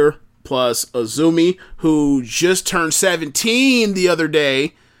pin eater, plus Azumi, who just turned 17 the other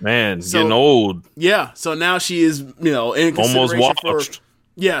day. Man, getting old. Yeah, so now she is, in almost washed.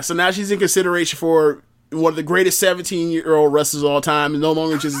 So now she's in consideration for one of the greatest 17-year-old wrestlers of all time, and no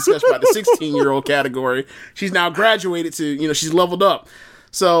longer just discussed by the 16-year-old category. She's now graduated to, she's leveled up.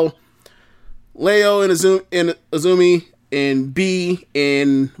 So Leo and Azumi and B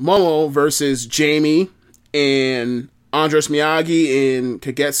and Momo versus Jamie and Andres Miyagi and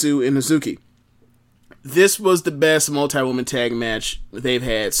Kagetsu and Hazuki. This was the best multi-woman tag match they've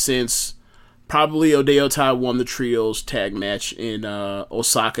had since probably Hideo Tai won the trios tag match in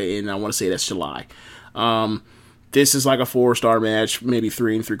Osaka in, I want to say that's July. This is like a 4-star match, maybe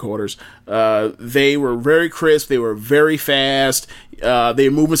 3 3/4. They were very crisp. They were very fast. They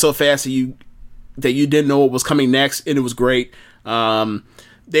were moving so fast that you didn't know what was coming next, and it was great.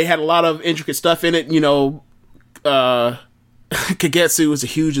 They had a lot of intricate stuff in it. You know, Kagetsu was a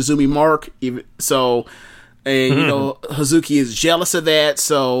huge Azumi mark, you know, Hazuki is jealous of that,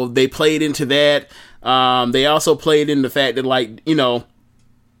 so they played into that. They also played in the fact that, like, you know,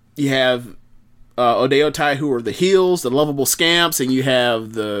 you have Hideo Tai, who are the heels, the lovable scamps, and you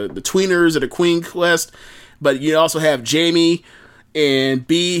have the tweeners of the Queen Quest, but you also have Jamie and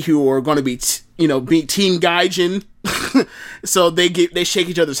B, who are going to be be Team Gaijin. So they shake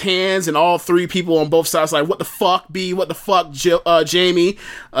each other's hands, and all 3 people on both sides like, what the fuck, B? What the fuck, Jamie?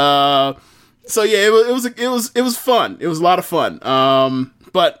 So yeah, it was fun. It was a lot of fun.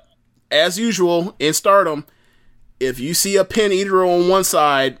 But as usual in Stardom, if you see a pin eater on one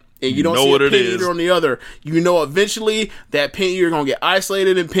side and you don't see a pin eater on the other, you know eventually that pin eater gonna get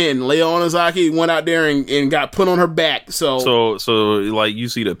isolated and pinned. Leo Onozaki went out there and got put on her back. So like, you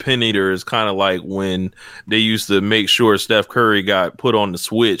see the pin eater is kind of like when they used to make sure Steph Curry got put on the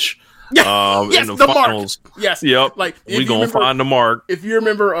switch. Yes, in the finals. Mark. Yes. Yep. Like, we gonna find the mark. If you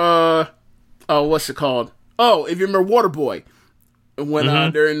remember, what's it called? Oh, if you remember Waterboy, when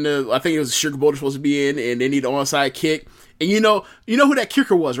they're in I think it was Sugar Boulder supposed to be in, and they need an onside kick. And you know who that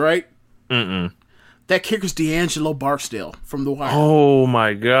kicker was, right? Mm-mm. That kicker's D'Angelo Barksdale from The Wire. Oh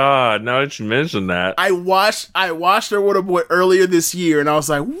my God! Now that you mention that, I watched their Waterboy earlier this year, and I was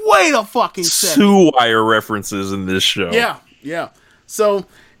like, wait a fucking second. 2 Wire references in this show. Yeah. So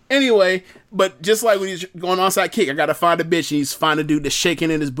anyway, but just like when he's going onside kick, I gotta find a bitch, and he's find a dude that's shaking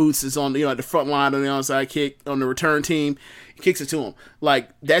in his boots. Is on at the front line on the onside kick on the return team. He kicks it to him. Like,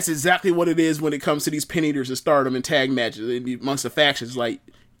 that's exactly what it is when it comes to these pin eaters and Stardom and tag matches amongst the factions. Like,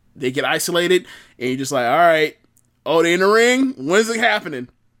 they get isolated, and you're just like, all right, they in the ring? When's it happening?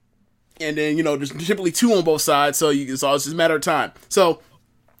 And then, there's typically 2 on both sides, so it's just a matter of time. So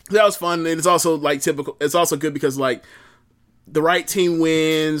that was fun, and it's also like typical. It's also good because, like, the right team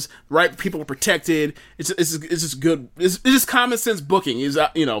wins, the right people are protected. It's just good. It's just common sense booking.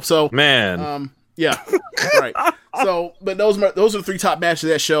 So man. Yeah, right. So, but those are the 3 top matches of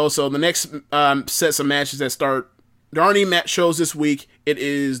that show. So the next sets of matches that start, there aren't any match shows this week. It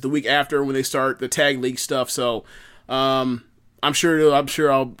is the week after when they start the tag league stuff. So, I'm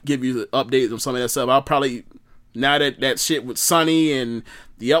sure I'll give you the updates on some of that stuff. I'll probably, now that shit with Sunny and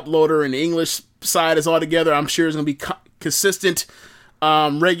the uploader and the English side is all together, I'm sure it's gonna be consistent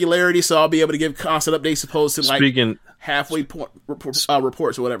regularity. So I'll be able to give constant updates opposed to like halfway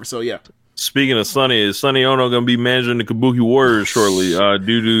reports or whatever. So yeah. Speaking of Sonny, is Sonny Ono going to be managing the Kabuki Warriors shortly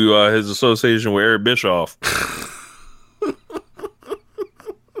due to his association with Eric Bischoff?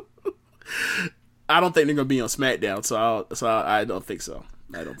 I don't think they're going to be on SmackDown, so I don't think so.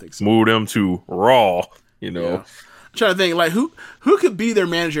 Move them to Raw, Yeah. I'm trying to think, like, who could be their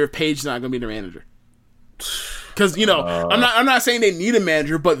manager if Paige's not going to be their manager? Because, I'm not saying they need a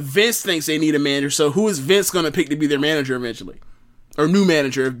manager, but Vince thinks they need a manager, so who is Vince going to pick to be their manager eventually? Or new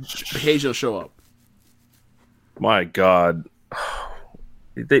manager if Paige will show up. My God.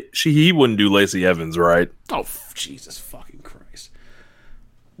 He wouldn't do Lacey Evans, right? Oh, Jesus fucking Christ.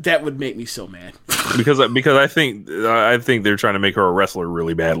 That would make me so mad. because I think they're trying to make her a wrestler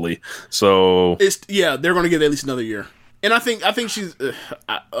really badly. So they're going to get at least another year. And I think she's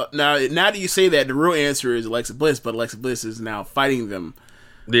now that you say that, the real answer is Alexa Bliss, but Alexa Bliss is now fighting them.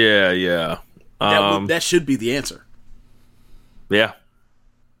 Yeah. That should be the answer. Yeah.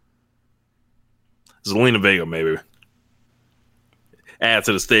 Zelina Vega, maybe. Add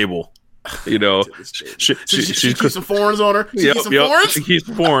to the stable. She keeps some foreigns on her. She keeps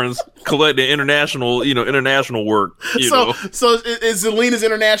some foreigns. Collect the international work. So is Zelina's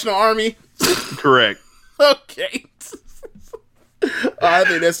international army? Correct. Okay. I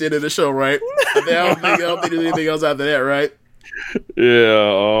think that's the end of the show, right? I don't think there's anything else after that, right?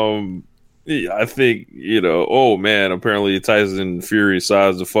 Yeah. Yeah, I think, oh man, apparently Tyson Fury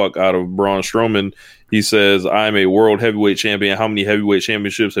sized the fuck out of Braun Strowman. He says, I'm a world heavyweight champion. How many heavyweight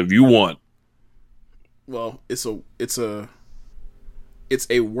championships have you won? Well, it's a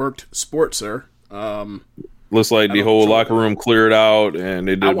worked sport, sir. Looks like the whole locker room cleared out and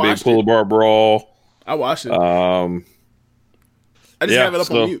they did a big pull-apart brawl. I watched it. I just have it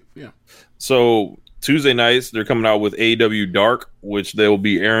up on mute. Yeah. So Tuesday nights they're coming out with AEW Dark, which they will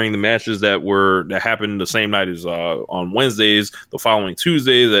be airing the matches that happened the same night as on Wednesdays, the following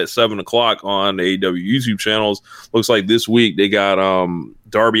Tuesdays at 7:00 on the AEW YouTube channels. Looks like this week they got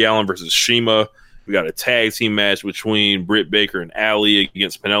Darby Allin versus Shima. We got a tag team match between Britt Baker and Allie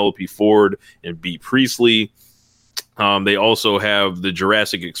against Penelope Ford and Bea Priestley. They also have the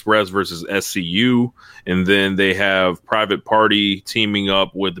Jurassic Express versus SCU, and then they have Private Party teaming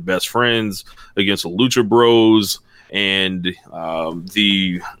up with the Best Friends against the Lucha Bros and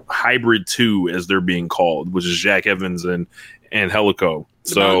the Hybrid 2, as they're being called, which is Jack Evans and Helico.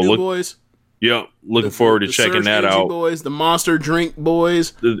 The boys. Yep, looking forward to checking that out. Boys, the Monster Drink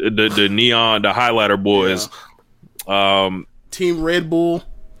boys, the Neon, the Highlighter boys. Yeah. Team Red Bull.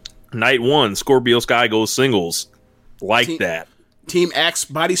 Night 1, Scorpio Sky goes singles. That. Team Axe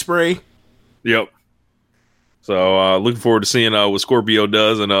Body Spray. Yep. So looking forward to seeing what Scorpio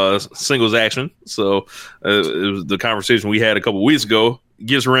does in singles action. So it was the conversation we had a couple weeks ago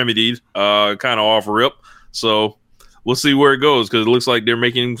gets remedied kind of off rip. So we'll see where it goes, because it looks like they're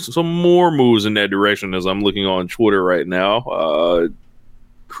making some more moves in that direction as I'm looking on Twitter right now.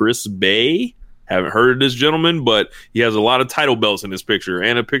 Chris Bay. Haven't heard of this gentleman, but he has a lot of title belts in his picture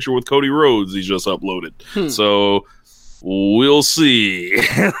and a picture with Cody Rhodes he just uploaded. So we'll see.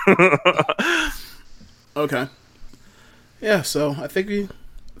 Okay. Yeah, so I think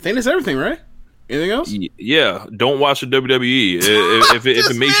that's everything, right? Anything else? Yeah. Don't watch the WWE. If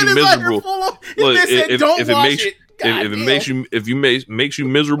it makes you miserable, if it makes you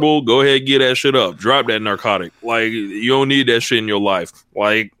miserable, go ahead and get that shit up. Drop that narcotic. Like, you don't need that shit in your life.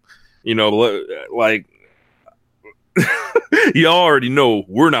 Like, you know, like y'all already know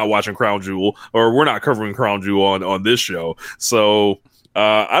we're not watching Crown Jewel, or we're not covering Crown Jewel on this show. So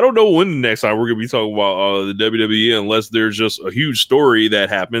I don't know when the next time we're going to be talking about the WWE, unless there's just a huge story that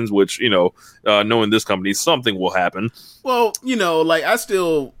happens, which, you know, knowing this company, something will happen. Well, you know, like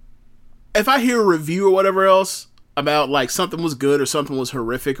if I hear a review or whatever else about like something was good or something was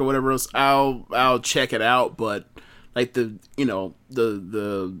horrific or whatever else, I'll check it out. But like the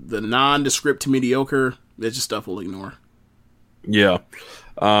nondescript to mediocre, that's just stuff we'll ignore. Yeah.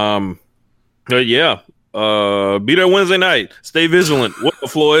 Yeah. Be there Wednesday night. Stay vigilant. What,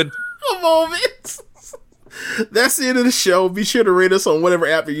 Floyd? A moment. That's the end of the show. Be sure to rate us on whatever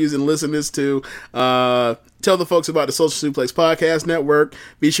app you're using to listen this to. Tell the folks about the Social Suplex Podcast Network.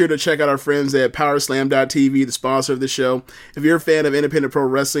 Be sure to check out our friends at Powerslam.tv, the sponsor of the show. If you're a fan of independent pro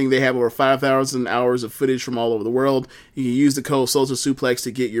wrestling, they have over 5,000 hours of footage from all over the world. You can use the code Social Suplex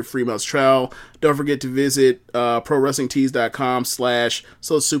to get your free month's trial. Don't forget to visit ProWrestlingTees.com/Social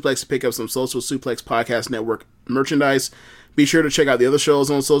Suplex to pick up some Social Suplex Podcast Network merchandise. Be sure to check out the other shows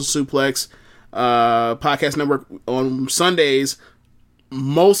on Social Suplex Podcast Network on Sundays.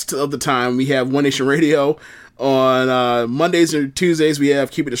 Most of the time we have One Nation Radio. On Mondays and Tuesdays we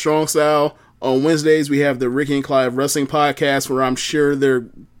have Keep It a Strong Style. On Wednesdays we have the Ricky and Clive Wrestling Podcast, where I'm sure they're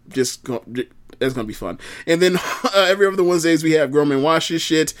just that's gonna be fun. And then every other Wednesdays we have Grown Man Watch This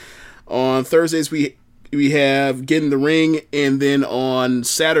Shit. On Thursdays we have Get in the Ring, and then on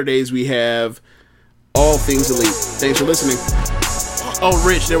Saturdays we have All Things Elite. Thanks for listening. Oh,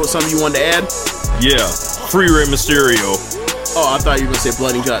 Rich, there was something you wanted to add? Yeah, free Rey Mysterio. Oh, I thought you were going to say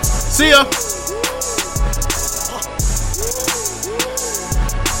Bloody Guts. See ya!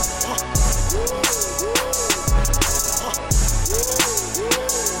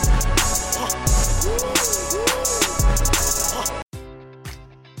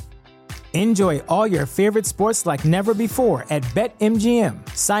 Enjoy all your favorite sports like never before at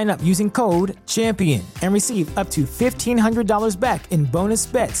BetMGM. Sign up using code CHAMPION and receive up to $1,500 back in bonus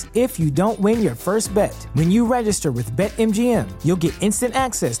bets if you don't win your first bet. When you register with BetMGM, you'll get instant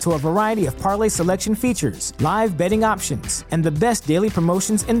access to a variety of parlay selection features, live betting options, and the best daily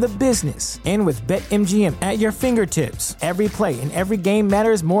promotions in the business. And with BetMGM at your fingertips, every play and every game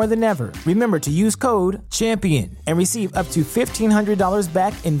matters more than ever. Remember to use code CHAMPION and receive up to $1,500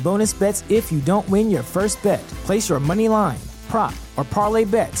 back in bonus bets if you don't win your first bet. Place your money line, prop, or parlay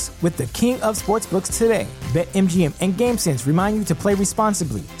bets with the king of sportsbooks today. BetMGM and GameSense remind you to play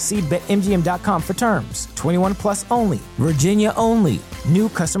responsibly. See BetMGM.com for terms. 21 plus only. Virginia only. New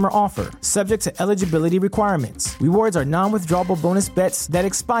customer offer. Subject to eligibility requirements. Rewards are non-withdrawable bonus bets that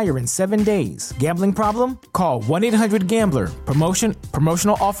expire in 7 days. Gambling problem? Call 1-800-GAMBLER.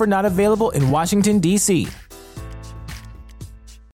 Promotional offer not available in Washington, D.C.